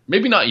answer.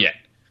 Maybe not yet.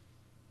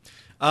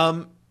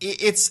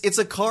 It's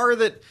a car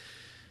that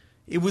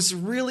it was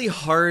really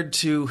hard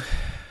to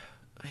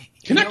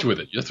connect with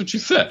it. That's what you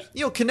said.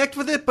 Connect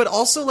with it, but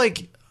also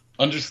like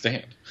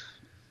understand.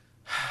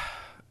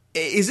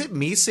 Is it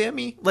me,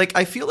 Sammy? Like,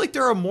 I feel like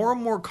there are more and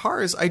more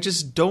cars I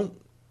just don't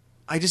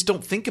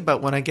think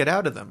about when I get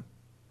out of them.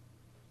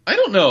 I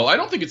don't know. I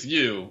don't think it's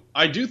you.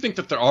 I do think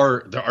that there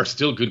are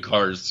still good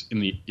cars in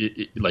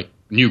the like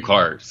new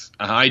cars.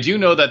 I do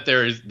know that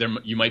there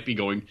you might be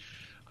going.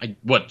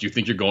 What do you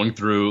think you're going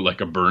through? Like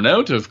a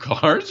burnout of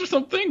cars or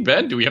something,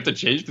 Ben? Do we have to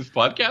change this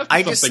podcast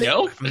to something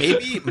else?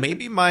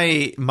 Maybe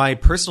my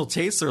personal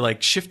tastes are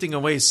like shifting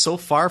away so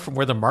far from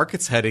where the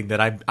market's heading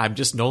that I'm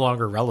just no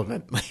longer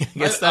relevant.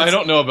 I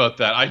don't know about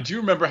that. I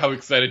do remember how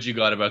excited you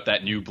got about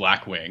that new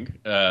Blackwing.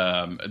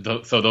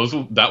 So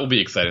that will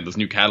be exciting. Those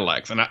new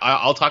Cadillacs, and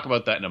I'll talk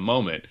about that in a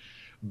moment.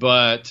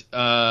 But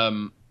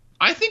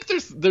I think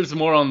there's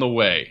more on the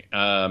way.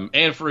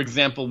 And for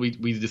example,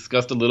 we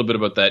discussed a little bit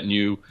about that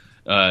new.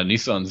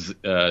 Nissan's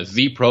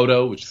Z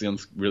Proto, which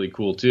sounds really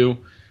cool too.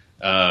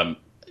 I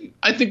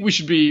think we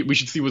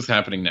should see what's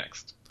happening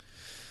next.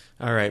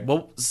 All right.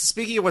 Well,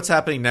 speaking of what's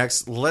happening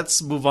next,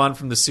 let's move on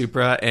from the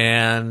Supra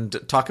and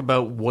talk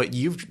about what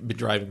you've been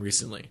driving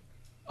recently.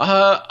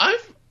 I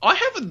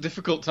have a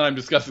difficult time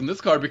discussing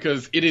this car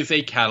because it is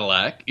a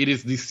Cadillac. It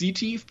is the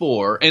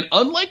CT4, and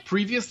unlike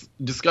previous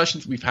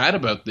discussions we've had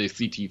about the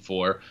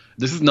CT4,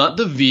 this is not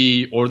the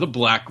V or the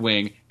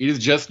Blackwing. It is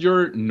just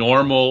your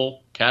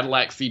normal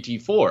Cadillac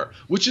CT4,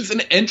 which is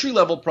an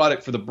entry-level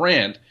product for the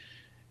brand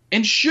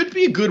and should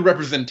be a good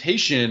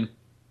representation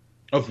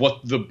of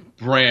what the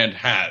brand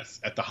has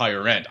at the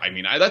higher end. I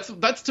mean,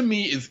 that's to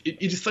me it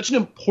is such an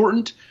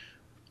important.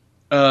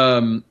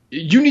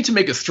 You need to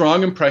make a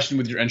strong impression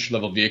with your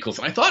entry-level vehicles.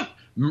 And I thought,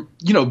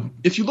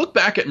 if you look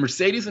back at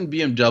Mercedes and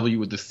BMW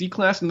with the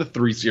C-Class and the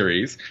 3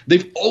 Series,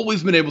 they've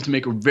always been able to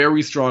make a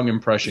very strong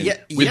impression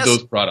with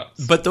those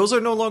products. But those are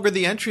no longer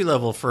the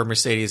entry-level for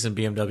Mercedes and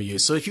BMW.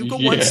 So if you go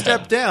one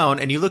step down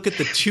and you look at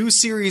the 2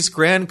 Series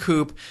Grand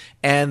Coupe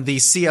and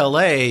the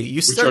CLA, you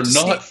start to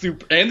see...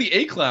 super, and the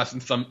A-Class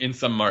in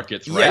some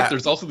markets, right? Yeah.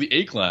 There's also the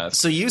A-Class.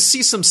 So you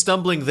see some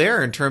stumbling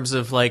there in terms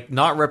of like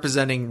not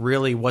representing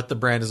really what the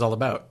brand is all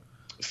about.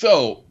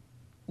 So,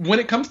 when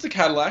it comes to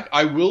Cadillac,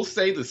 I will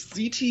say the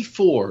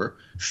CT4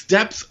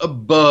 steps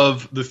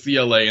above the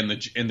CLA and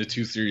the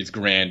 2 Series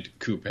Grand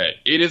Coupe.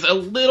 It is a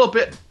little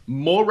bit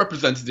more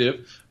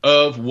representative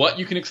of what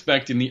you can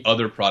expect in the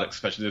other products,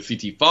 especially the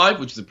CT5,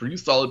 which is a pretty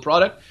solid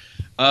product.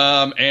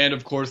 And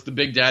of course, the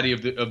big daddy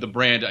of the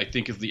brand, I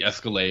think, is the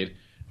Escalade.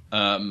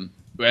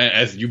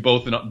 As you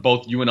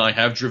both you and I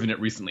have driven it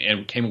recently,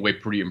 and came away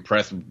pretty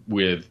impressed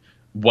with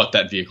what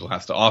that vehicle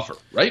has to offer,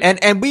 right? And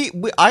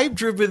I've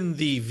driven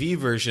the V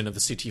version of the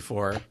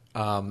CT4.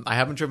 I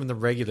haven't driven the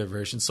regular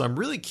version, so I'm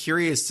really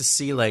curious to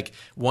see, like,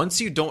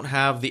 once you don't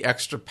have the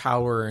extra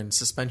power and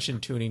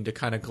suspension tuning to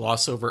kind of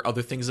gloss over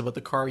other things about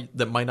the car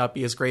that might not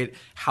be as great,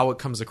 how it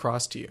comes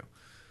across to you.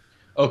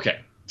 Okay,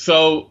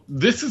 so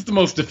this is the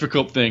most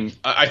difficult thing.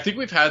 I think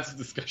we've had this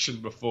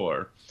discussion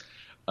before.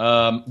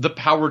 The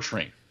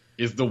powertrain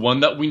is the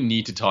one that we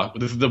need to talk.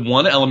 This is the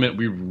one element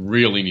we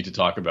really need to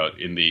talk about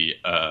in the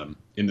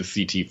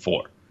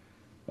CT4.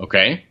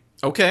 Okay.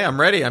 Okay,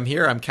 I'm ready. I'm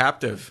here. I'm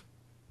captive.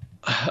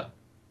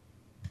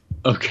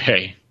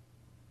 Okay.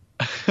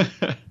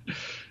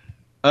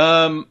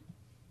 I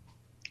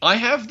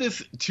have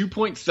this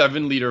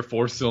 2.7 liter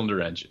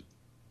 4-cylinder engine.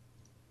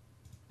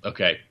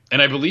 Okay.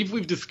 And I believe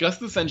we've discussed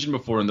this engine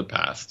before in the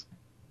past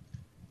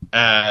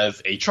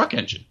as a truck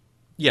engine.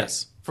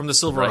 Yes, from the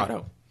Silverado.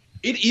 Right.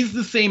 It is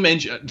the same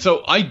engine.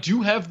 So I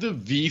do have the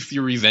V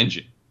series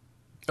engine.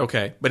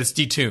 Okay, but it's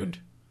detuned.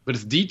 But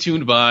it's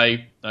detuned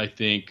by, I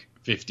think,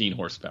 15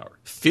 horsepower.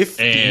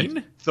 15?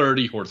 And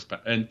 30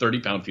 horsepower and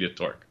 30 pound-feet of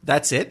torque.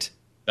 That's it?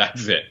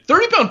 That's it.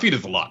 30 pound-feet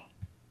is a lot.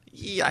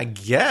 Yeah, I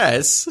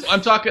guess.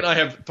 I'm talking, I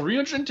have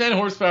 310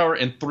 horsepower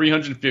and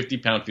 350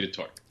 pound-feet of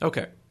torque.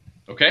 Okay.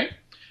 Okay?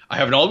 I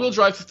have an all-wheel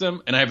drive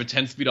system, and I have a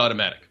 10-speed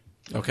automatic.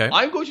 Okay.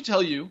 I'm going to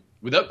tell you,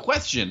 without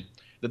question,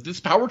 that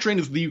this powertrain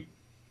is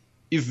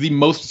the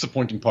most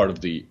disappointing part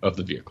of the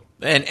vehicle.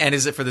 And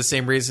is it for the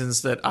same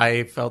reasons that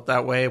I felt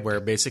that way, where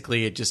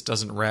basically it just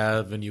doesn't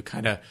rev, and you're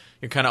kind of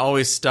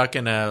always stuck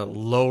in a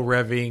low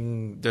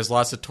revving, there's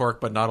lots of torque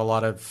but not a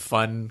lot of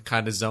fun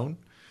kind of zone?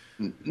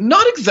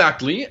 Not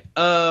exactly.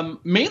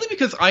 Mainly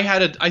because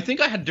I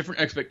think I had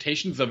different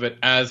expectations of it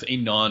as a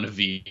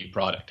non-V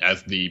product,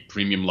 as the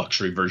premium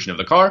luxury version of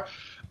the car.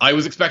 I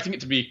was expecting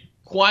it to be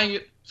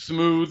quiet,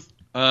 smooth,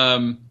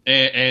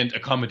 and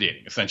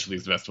accommodating, essentially,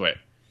 is the best way.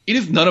 It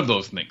is none of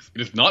those things.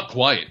 It is not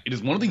quiet. It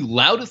is one of the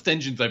loudest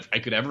engines I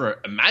could ever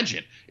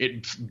imagine.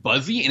 It's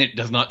buzzy, and it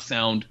does not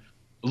sound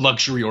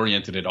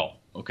luxury-oriented at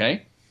all,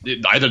 okay?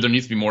 Either there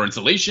needs to be more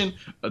insulation,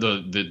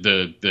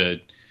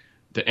 the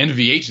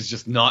NVH is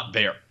just not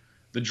there.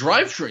 The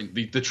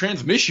drivetrain, the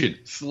transmission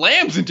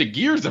slams into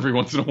gears every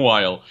once in a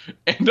while,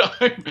 and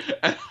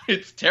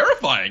it's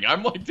terrifying.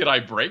 I'm like, did I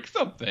break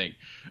something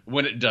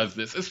when it does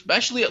this,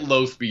 especially at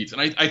low speeds?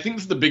 And I think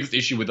this is the biggest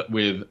issue with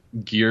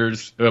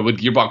gears,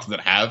 with gearboxes that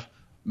have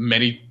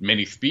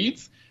many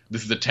speeds.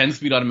 This is a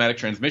 10-speed automatic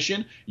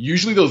transmission.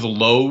 Usually those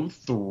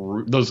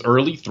those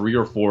early 3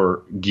 or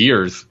 4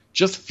 gears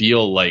just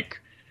feel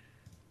like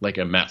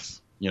a mess.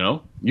 You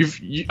know,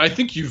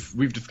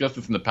 we've discussed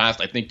this in the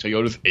past. I think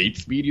Toyota's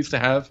 8-speed used to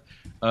have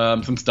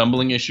some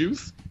stumbling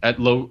issues at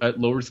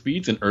lower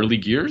speeds and early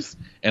gears,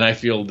 and I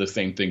feel the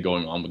same thing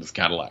going on with this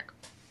Cadillac.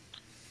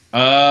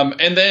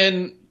 And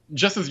then,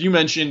 just as you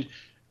mentioned,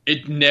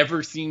 it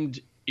never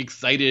seemed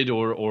excited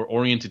or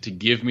oriented to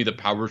give me the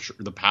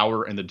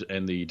power and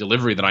the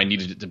delivery that I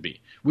needed it to be,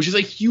 which is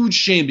a huge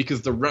shame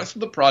because the rest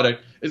of the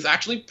product is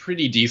actually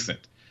pretty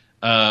decent.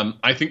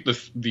 I think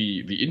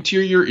the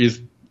interior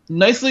is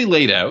nicely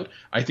laid out.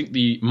 I think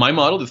my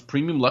model, this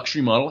premium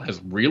luxury model,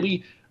 has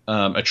really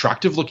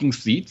attractive looking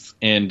seats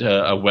and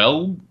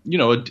an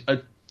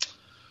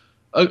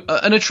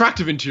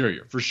attractive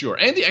interior for sure.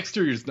 And the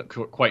exterior is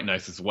quite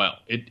nice as well.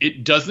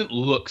 It doesn't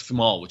look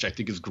small, which I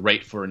think is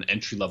great for an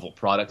entry level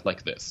product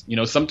like this. You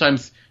know,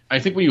 sometimes I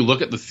think when you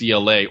look at the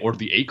CLA or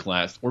the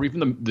A-Class or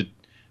even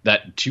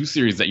that 2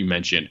 Series that you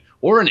mentioned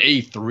or an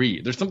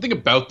A3, there's something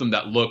about them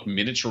that look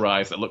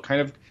miniaturized, that look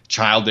kind of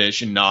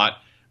childish and not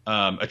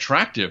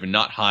attractive and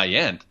not high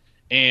end,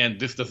 and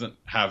this doesn't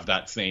have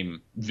that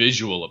same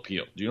visual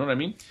appeal. Do you know what I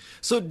mean?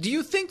 So do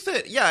you think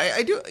that? Yeah,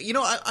 I do. You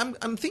know,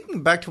 I'm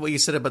thinking back to what you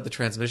said about the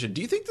transmission.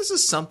 Do you think this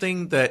is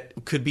something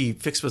that could be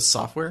fixed with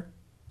software?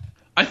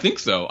 I think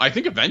so. I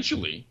think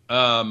eventually.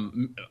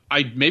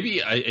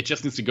 It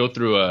just needs to go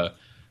through a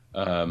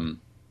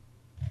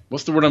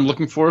what's the word I'm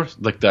looking for?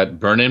 Like that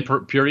burn-in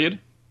period.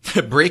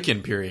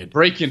 Break-in period.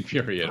 Break-in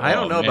period. I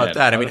don't know about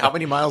that. I mean, how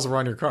many miles are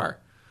on your car?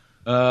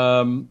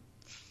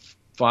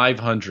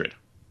 500.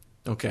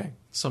 Okay,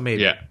 so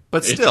maybe. Yeah,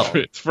 but still,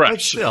 it's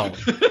fresh. But still,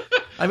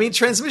 I mean,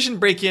 transmission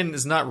break-in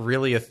is not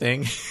really a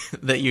thing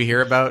that you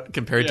hear about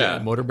compared to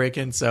motor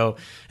break-in. So,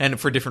 and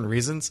for different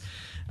reasons,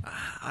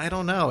 I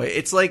don't know.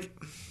 It's like,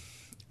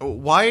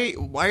 why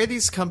are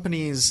these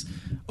companies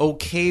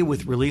okay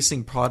with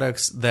releasing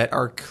products that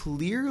are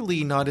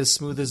clearly not as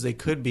smooth as they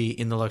could be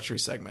in the luxury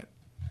segment?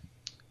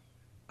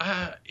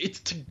 It's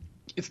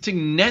to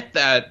net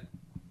that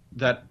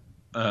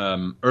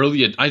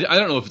early. I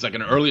don't know if it's like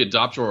an early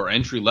adopter or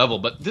entry level,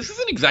 but this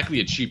isn't exactly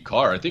a cheap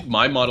car. I think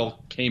my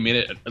model came in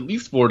at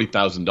least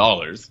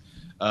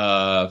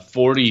 $40,000,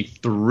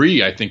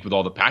 43, I think, with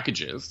all the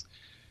packages.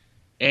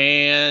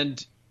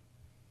 And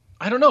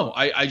I don't know.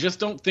 I just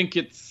don't think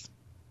it's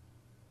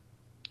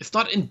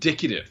not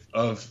indicative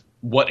of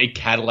what a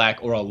Cadillac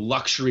or a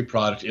luxury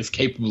product is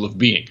capable of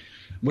being.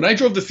 When I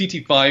drove the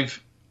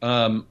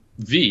CT5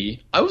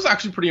 V, I was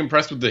actually pretty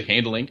impressed with the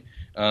handling.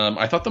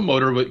 I thought the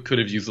motor could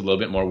have used a little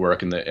bit more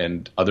work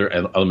and other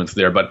elements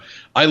there, but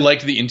I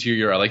liked the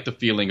interior. I liked the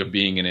feeling of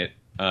being in it.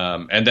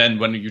 And then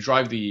when you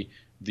drive the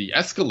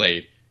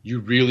Escalade, you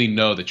really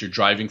know that you're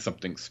driving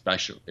something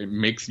special. It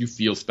makes you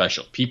feel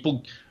special.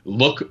 People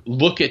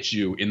look at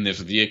you in this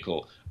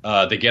vehicle.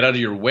 They get out of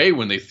your way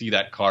when they see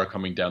that car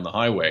coming down the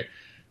highway.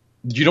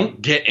 You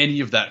don't get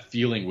any of that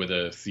feeling with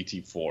a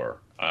CT4,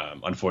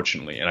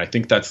 unfortunately. And I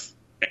think that's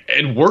 –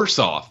 and worse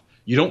off,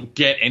 you don't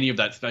get any of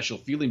that special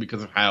feeling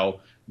because of how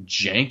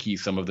janky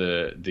some of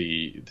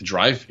the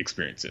drive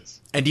experience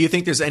is. And do you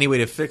think there's any way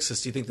to fix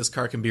this? Do you think this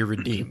car can be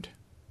redeemed?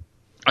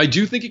 I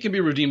do think it can be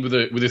redeemed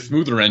with a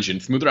smoother engine,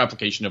 smoother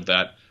application of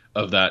that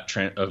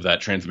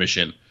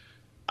transmission.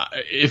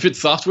 If it's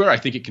software, I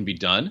think it can be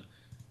done.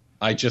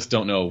 I just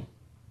don't know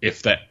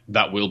if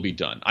that will be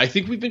done. I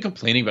think we've been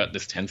complaining about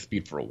this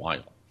 10-speed for a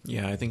while.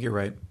 Yeah, I think you're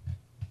right.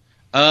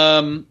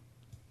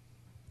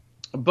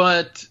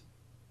 But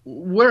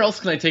where else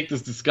can I take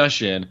this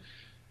discussion?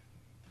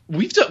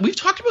 We've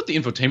talked about the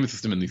infotainment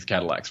system in these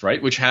Cadillacs,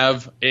 right? Which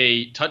have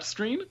a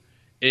touchscreen,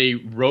 a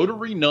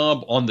rotary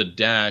knob on the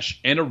dash,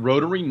 and a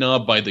rotary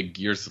knob by the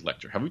gear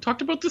selector. Have we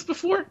talked about this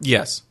before?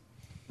 Yes.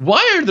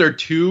 Why are there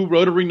 2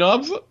 rotary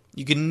knobs?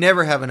 You can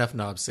never have enough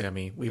knobs,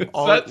 Sammy. We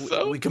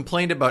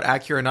complained about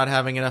Acura not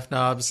having enough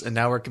knobs, and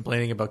now we're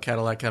complaining about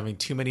Cadillac having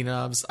too many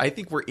knobs. I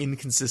think we're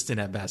inconsistent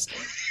at best.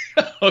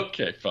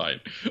 Okay, fine.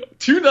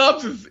 2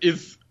 knobs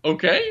is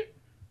okay?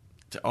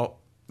 Oh,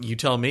 you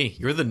tell me.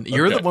 You're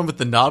the one with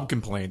the knob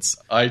complaints.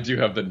 I do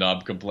have the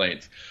knob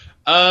complaints.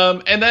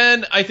 And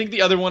then I think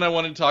the other one I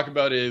wanted to talk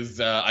about is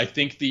I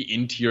think the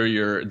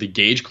interior, the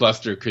gauge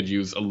cluster could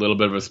use a little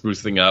bit of a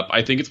sprucing up.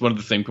 I think it's one of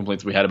the same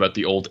complaints we had about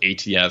the old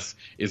ATS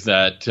is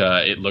that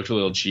it looked a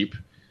little cheap,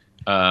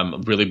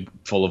 really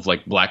full of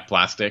like black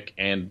plastic.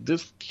 And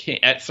this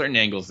at certain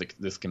angles,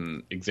 this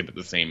can exhibit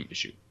the same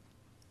issue.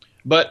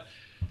 But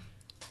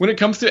when it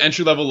comes to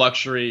entry-level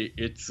luxury,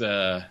 it's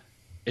a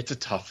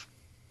tough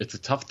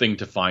thing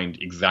to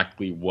find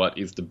exactly what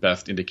is the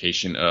best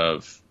indication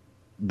of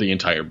the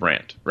entire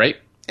brand, right?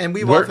 And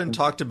we've often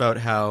talked about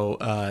how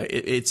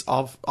it's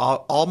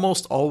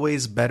almost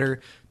always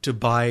better to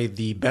buy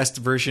the best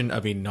version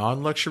of a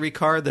non-luxury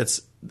car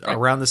that's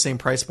around the same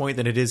price point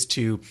than it is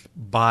to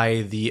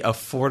buy the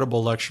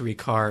affordable luxury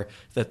car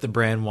that the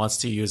brand wants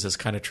to use as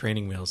kind of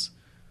training wheels.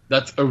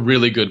 That's a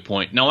really good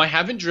point. Now, I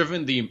haven't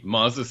driven the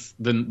Mazda,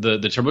 the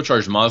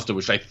turbocharged Mazda,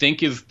 which I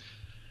think is,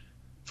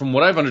 from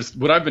what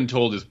I've been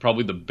told, is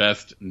probably the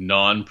best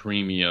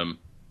non-premium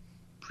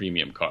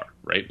car,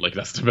 right? Like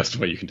that's the best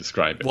way you can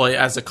describe it. Well,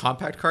 as a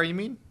compact car, you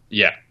mean?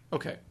 Yeah.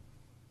 Okay.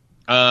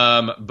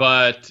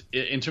 But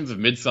in terms of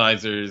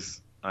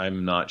mid-sizers,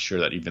 I'm not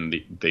sure that even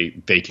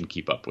they can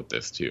keep up with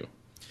this too.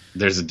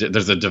 There's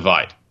a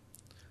divide.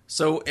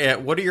 So,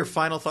 what are your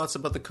final thoughts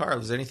about the car?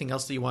 Was there anything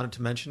else that you wanted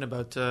to mention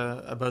about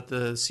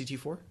the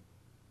CT4?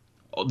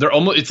 They're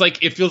almost. It's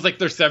like it feels like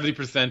they're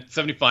 70%,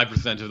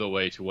 75% of the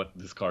way to what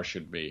this car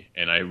should be,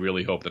 and I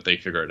really hope that they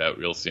figure it out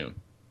real soon.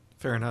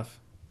 Fair enough.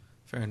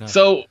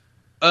 So,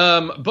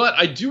 but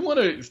I do want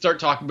to start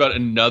talking about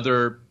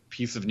another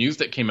piece of news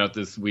that came out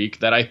this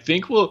week that I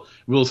think will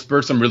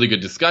spur some really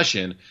good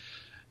discussion.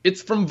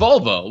 It's from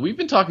Volvo. We've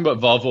been talking about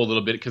Volvo a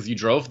little bit because you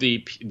drove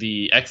the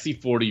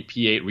XC40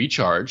 P8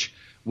 Recharge.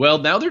 Well,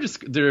 now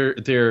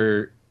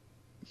Volvo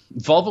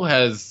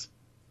has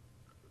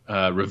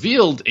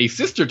revealed a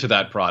sister to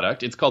that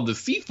product. It's called the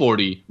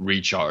C40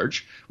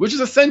 Recharge, which is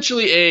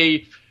essentially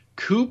a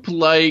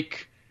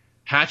coupe-like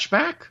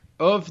hatchback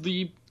of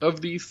the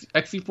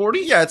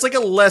XC40. Yeah, it's like a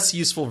less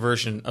useful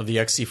version of the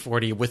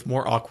XC40 with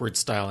more awkward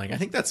styling. I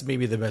think that's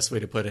maybe the best way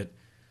to put it.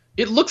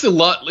 It looks a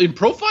lot in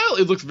profile.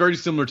 It looks very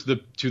similar to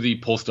the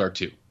Polestar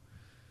 2.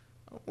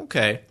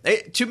 Okay,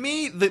 to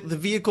me, the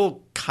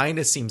vehicle kind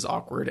of seems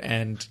awkward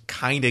and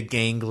kind of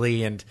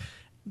gangly and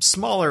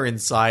smaller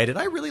inside, and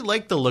I really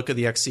like the look of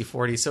the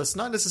XC40. So it's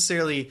not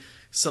necessarily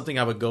something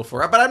I would go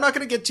for. But I'm not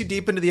going to get too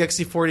deep into the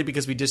XC40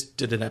 because we just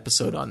did an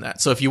episode on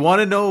that. So if you want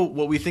to know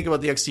what we think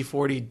about the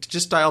XC40,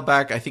 just dial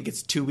back. I think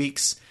it's 2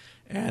 weeks,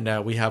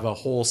 and we have a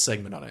whole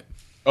segment on it.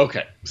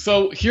 Okay,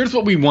 so here's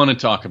what we want to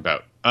talk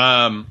about.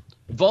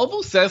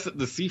 Volvo says that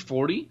the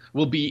C40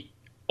 will be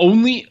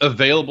only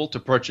available to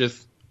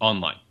purchase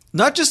online.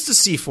 Not just the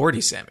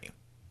C40, Sammy.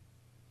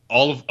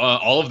 All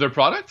of their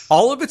products?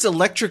 All of its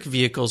electric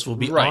vehicles will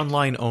be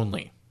online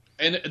only.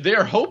 And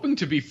they're hoping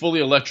to be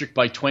fully electric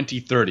by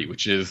 2030,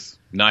 which is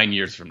 9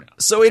 years from now.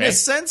 So in a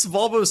sense,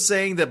 Volvo's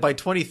saying that by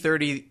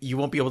 2030, you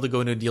won't be able to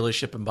go into a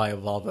dealership and buy a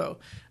Volvo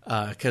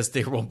because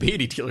there won't be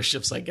any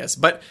dealerships, I guess.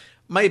 But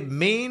my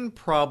main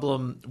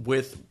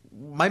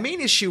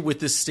issue with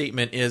this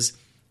statement is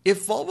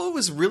if Volvo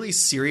was really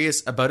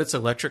serious about its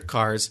electric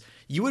cars,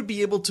 you would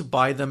be able to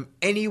buy them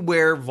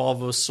anywhere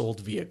Volvo sold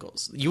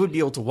vehicles. You would be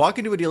able to walk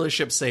into a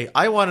dealership, say,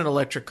 I want an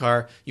electric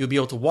car. You would be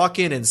able to walk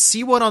in and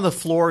see one on the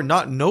floor,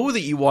 not know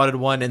that you wanted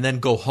one, and then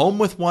go home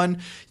with one.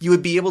 You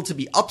would be able to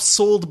be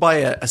upsold by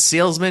a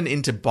salesman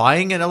into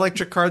buying an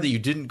electric car that you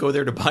didn't go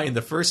there to buy in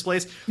the first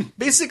place.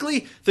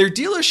 Basically, their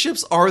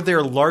dealerships are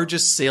their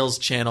largest sales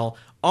channel.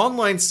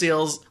 Online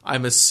sales,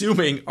 I'm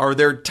assuming, are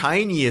their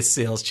tiniest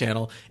sales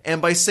channel.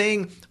 And by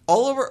saying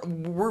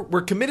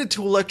we're committed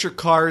to electric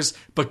cars,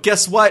 but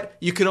guess what?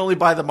 You can only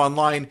buy them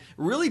online,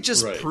 really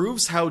just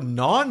proves how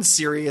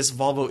non-serious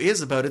Volvo is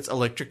about its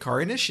electric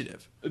car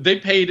initiative. They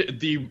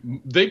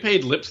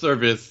paid lip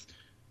service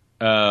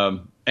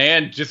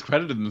and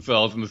discredited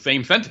themselves in the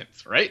same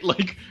sentence, right?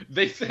 Like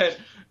they said,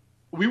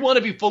 we want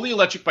to be fully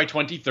electric by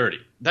 2030.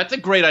 That's a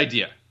great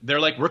idea. They're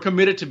like, we're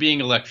committed to being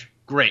electric.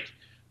 Great.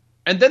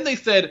 And then they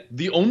said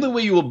the only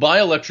way you will buy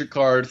electric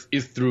cars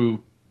is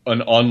through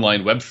an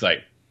online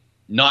website.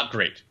 Not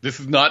great. This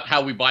is not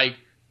how we buy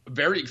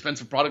very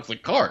expensive products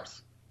like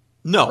cars.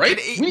 No, right?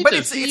 We need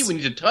to see, we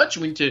need to touch,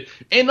 we need to,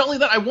 and not only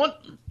that,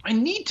 I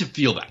need to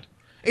feel that.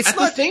 It's at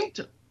not. The same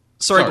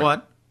sorry, go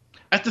on.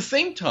 At the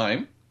same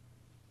time,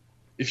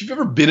 if you've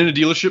ever been in a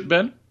dealership,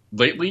 Ben,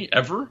 lately,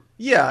 ever,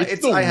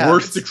 it's the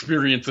worst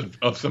experience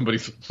of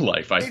somebody's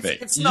life. I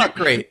think it's not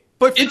great.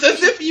 But it's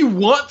as if you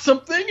want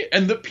something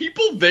and the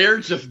people there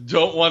just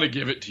don't want to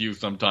give it to you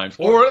sometimes.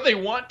 Or they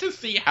want to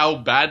see how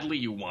badly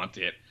you want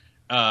it.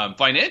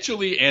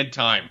 Financially and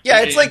time.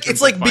 Yeah, it's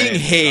like being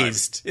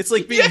hazed. It's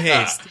like being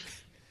hazed.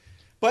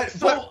 But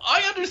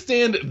I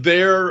understand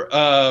their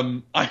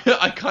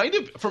I kind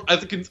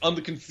of on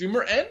the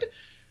consumer end,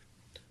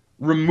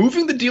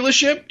 removing the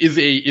dealership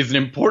is an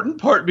important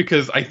part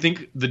because I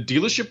think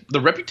the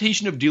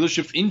reputation of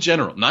dealerships in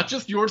general, not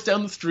just yours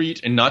down the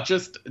street and not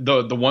just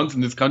the ones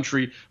in this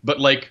country, but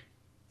like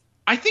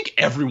I think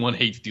everyone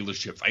hates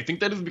dealerships. I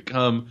think that has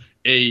become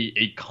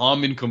a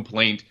common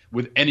complaint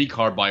with any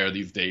car buyer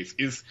these days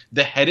is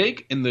the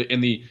headache and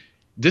the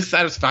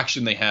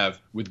dissatisfaction they have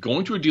with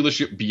going to a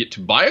dealership, be it to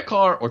buy a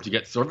car or to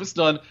get service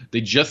done. They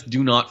just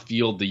do not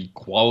feel the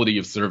quality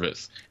of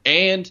service.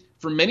 And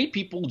for many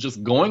people,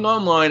 just going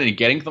online and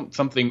getting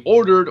something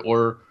ordered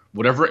or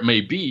whatever it may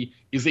be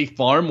is a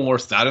far more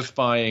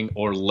satisfying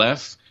or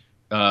less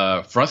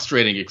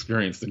frustrating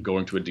experience than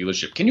going to a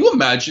dealership. Can you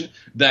imagine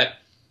that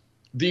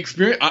the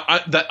experience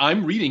that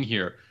I'm reading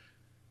here,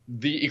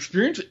 the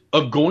experience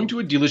of going to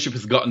a dealership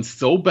has gotten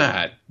so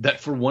bad that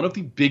for one of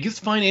the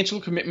biggest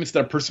financial commitments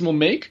that a person will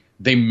make,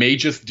 they may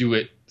just do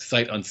it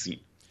sight unseen.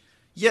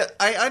 Yeah,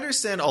 I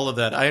understand all of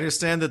that. I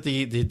understand that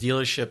the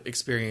dealership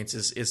experience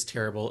is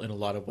terrible in a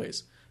lot of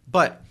ways.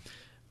 But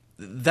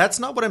that's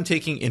not what I'm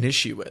taking an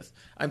issue with.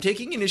 I'm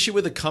taking an issue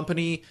with a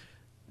company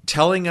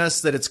telling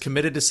us that it's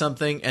committed to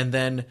something and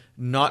then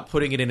not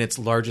putting it in its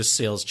largest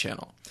sales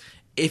channel.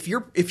 If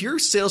your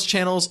sales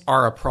channels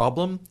are a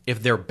problem,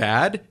 if they're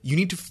bad, you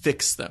need to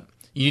fix them.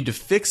 You need to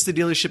fix the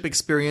dealership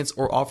experience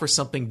or offer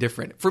something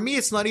different. For me,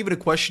 it's not even a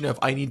question of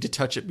I need to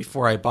touch it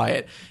before I buy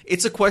it.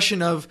 It's a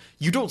question of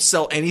you don't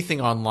sell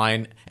anything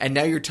online, and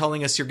now you're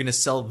telling us you're going to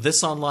sell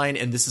this online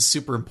and this is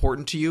super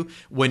important to you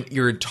when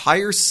your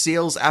entire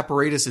sales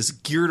apparatus is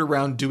geared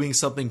around doing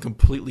something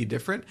completely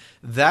different.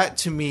 That,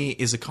 to me,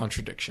 is a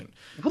contradiction.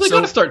 Well, they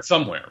got to start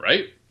somewhere,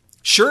 right?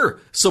 Sure.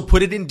 So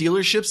put it in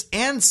dealerships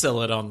and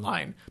sell it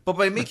online. But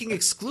by making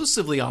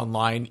exclusively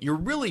online, you're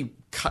really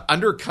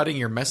undercutting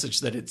your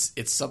message that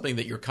it's something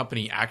that your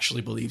company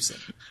actually believes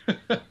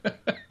in.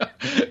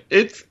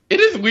 It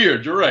is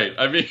weird. You're right.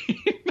 I mean,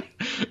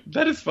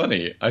 that is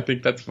funny. I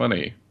think that's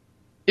funny.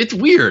 It's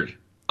weird.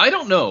 I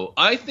don't know.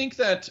 I think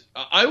that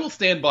I will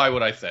stand by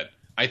what I said.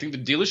 I think the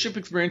dealership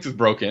experience is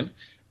broken.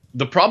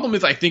 The problem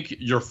is I think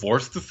you're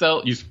forced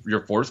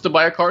to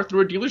buy a car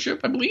through a dealership,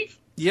 I believe.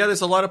 Yeah,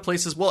 there's a lot of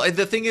places. Well,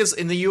 the thing is,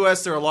 in the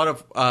U.S., there are a lot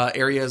of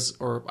areas,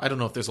 or I don't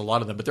know if there's a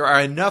lot of them, but there are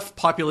enough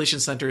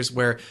population centers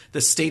where the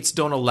states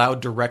don't allow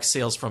direct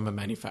sales from a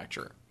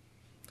manufacturer.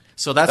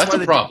 So that's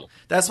why a problem.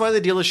 That's why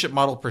the dealership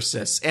model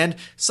persists. And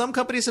some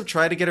companies have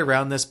tried to get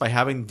around this by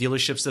having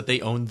dealerships that they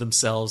own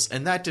themselves,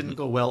 and that didn't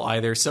go well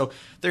either. So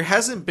there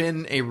hasn't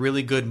been a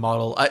really good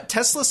model.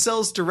 Tesla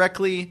sells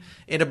directly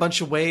in a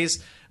bunch of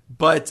ways,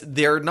 but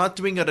they're not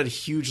doing it at a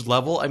huge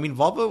level. I mean,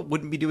 Volvo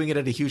wouldn't be doing it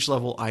at a huge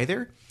level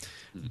either.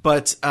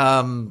 But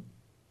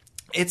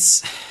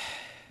it's...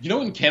 You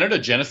know, in Canada,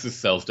 Genesis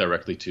sells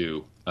directly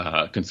to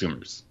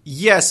consumers.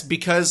 Yes,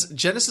 because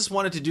Genesis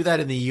wanted to do that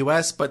in the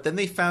U.S., but then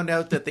they found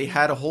out that they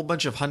had a whole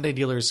bunch of Hyundai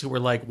dealers who were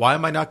like, why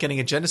am I not getting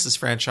a Genesis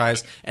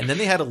franchise? And then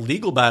they had a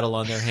legal battle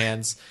on their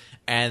hands,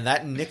 and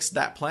that nixed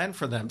that plan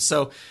for them.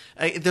 So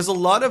there's a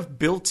lot of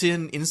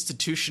built-in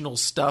institutional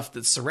stuff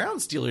that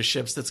surrounds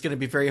dealerships that's going to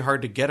be very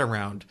hard to get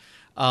around.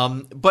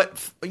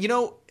 But, you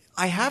know,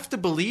 I have to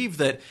believe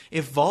that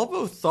if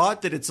Volvo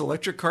thought that its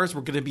electric cars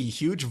were going to be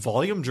huge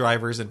volume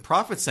drivers and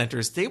profit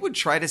centers, they would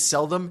try to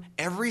sell them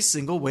every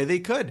single way they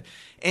could.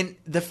 And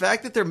the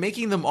fact that they're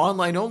making them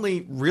online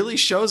only really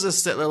shows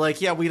us that they're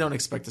like, yeah, we don't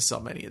expect to sell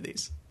many of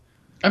these.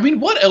 I mean,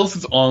 what else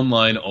is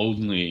online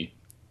only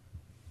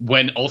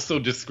when also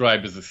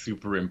described as a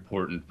super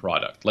important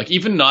product. Like,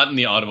 even not in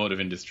the automotive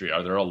industry,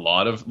 are there a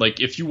lot of, like,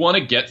 if you want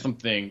to get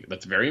something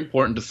that's very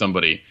important to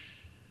somebody,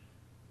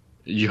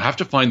 you have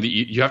to find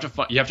you have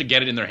to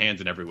get it in their hands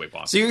in every way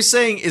possible. So you're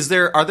saying,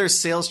 are there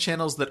sales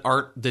channels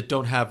that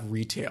don't have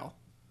retail?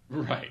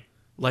 Right.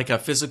 Like a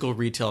physical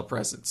retail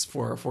presence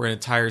for an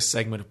entire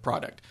segment of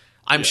product.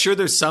 I'm sure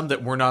there's some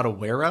that we're not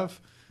aware of.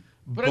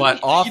 But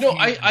I mean,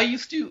 I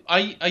used to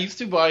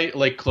buy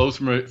like clothes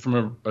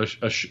from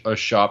a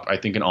shop, I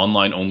think an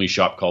online only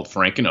shop called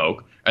Frank and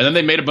Oak, and then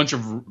they made a bunch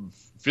of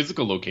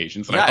physical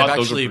locations. And yeah, I thought I've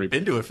those actually were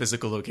been to a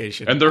physical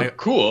location, and they're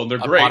cool. They're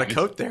great. I bought a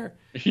coat there.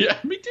 Yeah,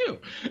 me too.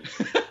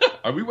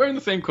 Are we wearing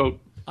the same coat?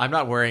 I'm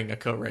not wearing a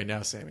coat right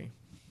now, Sammy.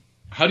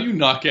 How do you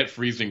not get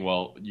freezing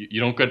while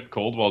you don't get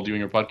cold while doing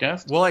your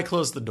podcast? Well, I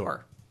closed the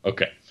door.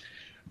 Okay.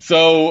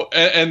 So,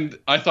 and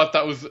I thought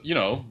that was,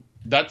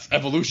 that's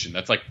evolution.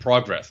 That's like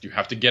progress. You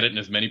have to get it in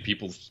as many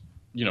people's,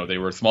 they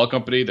were a small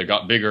company. They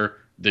got bigger.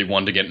 They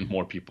wanted to get in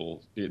more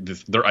people,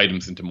 their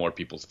items into more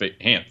people's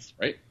hands,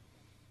 right?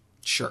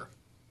 Sure.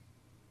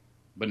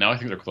 But now I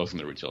think they're closing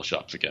their retail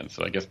shops again.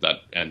 So I guess that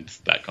ends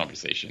that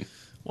conversation.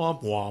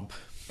 Womp womp.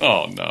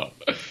 Oh, no.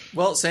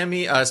 Well,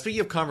 Sammy,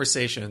 speaking of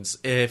conversations,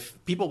 if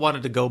people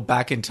wanted to go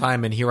back in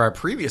time and hear our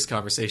previous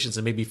conversations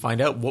and maybe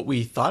find out what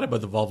we thought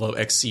about the Volvo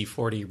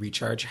XC40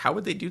 Recharge, how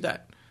would they do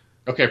that?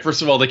 Okay,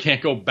 first of all, they can't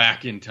go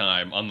back in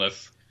time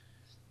unless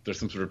there's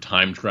some sort of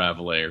time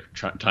traveler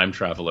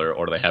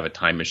or they have a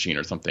time machine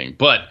or something.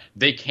 But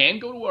they can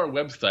go to our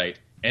website,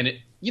 and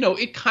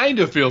it kind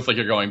of feels like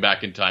you're going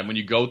back in time when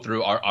you go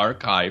through our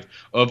archive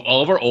of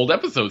all of our old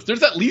episodes.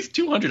 There's at least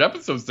 200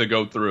 episodes to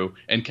go through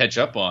and catch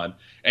up on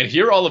and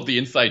hear all of the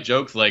inside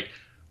jokes, like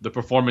the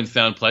performance,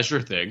 sound,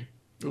 pleasure thing.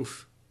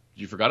 Oof.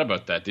 You forgot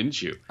about that, didn't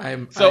you?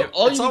 It's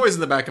always in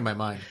the back of my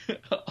mind.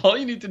 All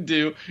you need to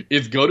do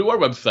is go to our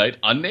website,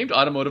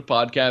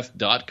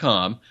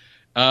 unnamedautomotivepodcast.com,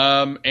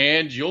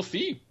 and you'll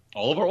see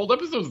all of our old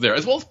episodes there,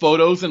 as well as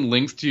photos and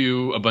links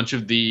to a bunch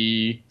of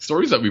the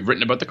stories that we've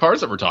written about the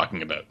cars that we're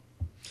talking about.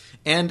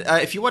 And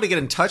if you want to get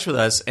in touch with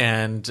us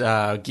and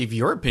give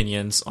your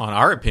opinions on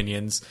our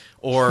opinions,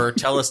 or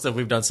tell us that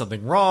we've done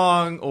something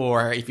wrong,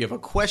 or if you have a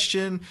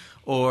question,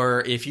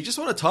 or if you just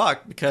want to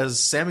talk, because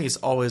Sammy is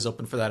always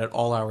open for that at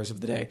all hours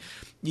of the day,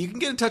 you can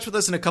get in touch with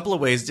us in a couple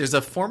of ways. There's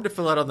a form to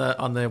fill out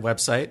on the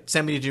website.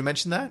 Sammy, did you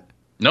mention that?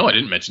 No, I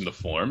didn't mention the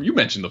form. You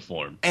mentioned the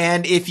form.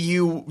 And if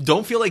you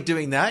don't feel like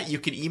doing that, you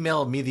can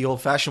email me the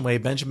old-fashioned way,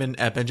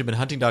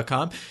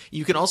 benjamin@benjaminhunting.com.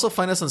 You can also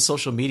find us on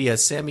social media.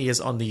 Sammy is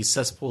on the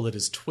cesspool that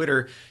is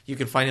Twitter. You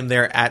can find him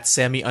there at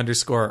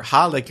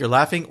Sammy_ha, like you're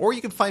laughing. Or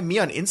you can find me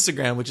on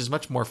Instagram, which is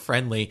much more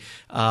friendly,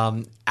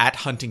 at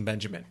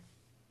HuntingBenjamin.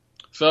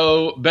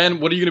 So, Ben,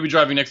 what are you going to be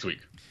driving next week?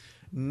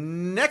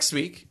 Next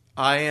week,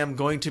 I am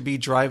going to be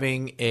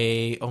driving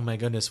oh my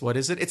goodness, what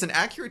is it? It's an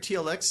Acura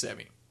TLX,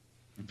 Sammy.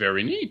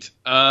 Very neat.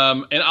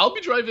 And I'll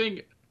be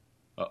driving.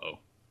 A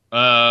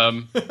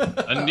Nissan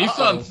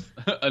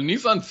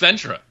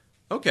Sentra.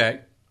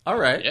 Okay. All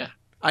right. Yeah.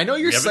 I know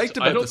you're psyched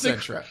about the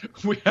Sentra.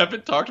 We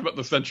haven't talked about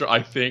the Sentra,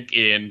 I think,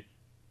 in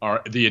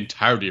the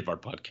entirety of our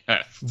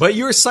podcast. But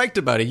you're psyched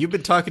about it. You've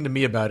been talking to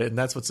me about it, and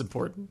that's what's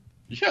important.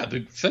 Yeah,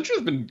 the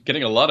Sentra's been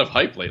getting a lot of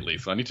hype lately,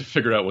 so I need to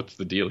figure out what's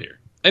the deal here.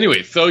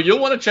 Anyway, so you'll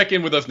want to check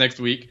in with us next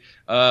week.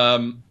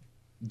 Do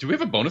we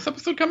have a bonus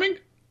episode coming?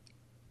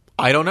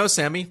 I don't know,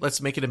 Sammy. Let's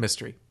make it a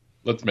mystery.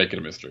 Let's make it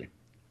a mystery.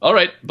 All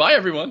right. Bye,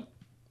 everyone.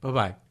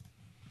 Bye-bye.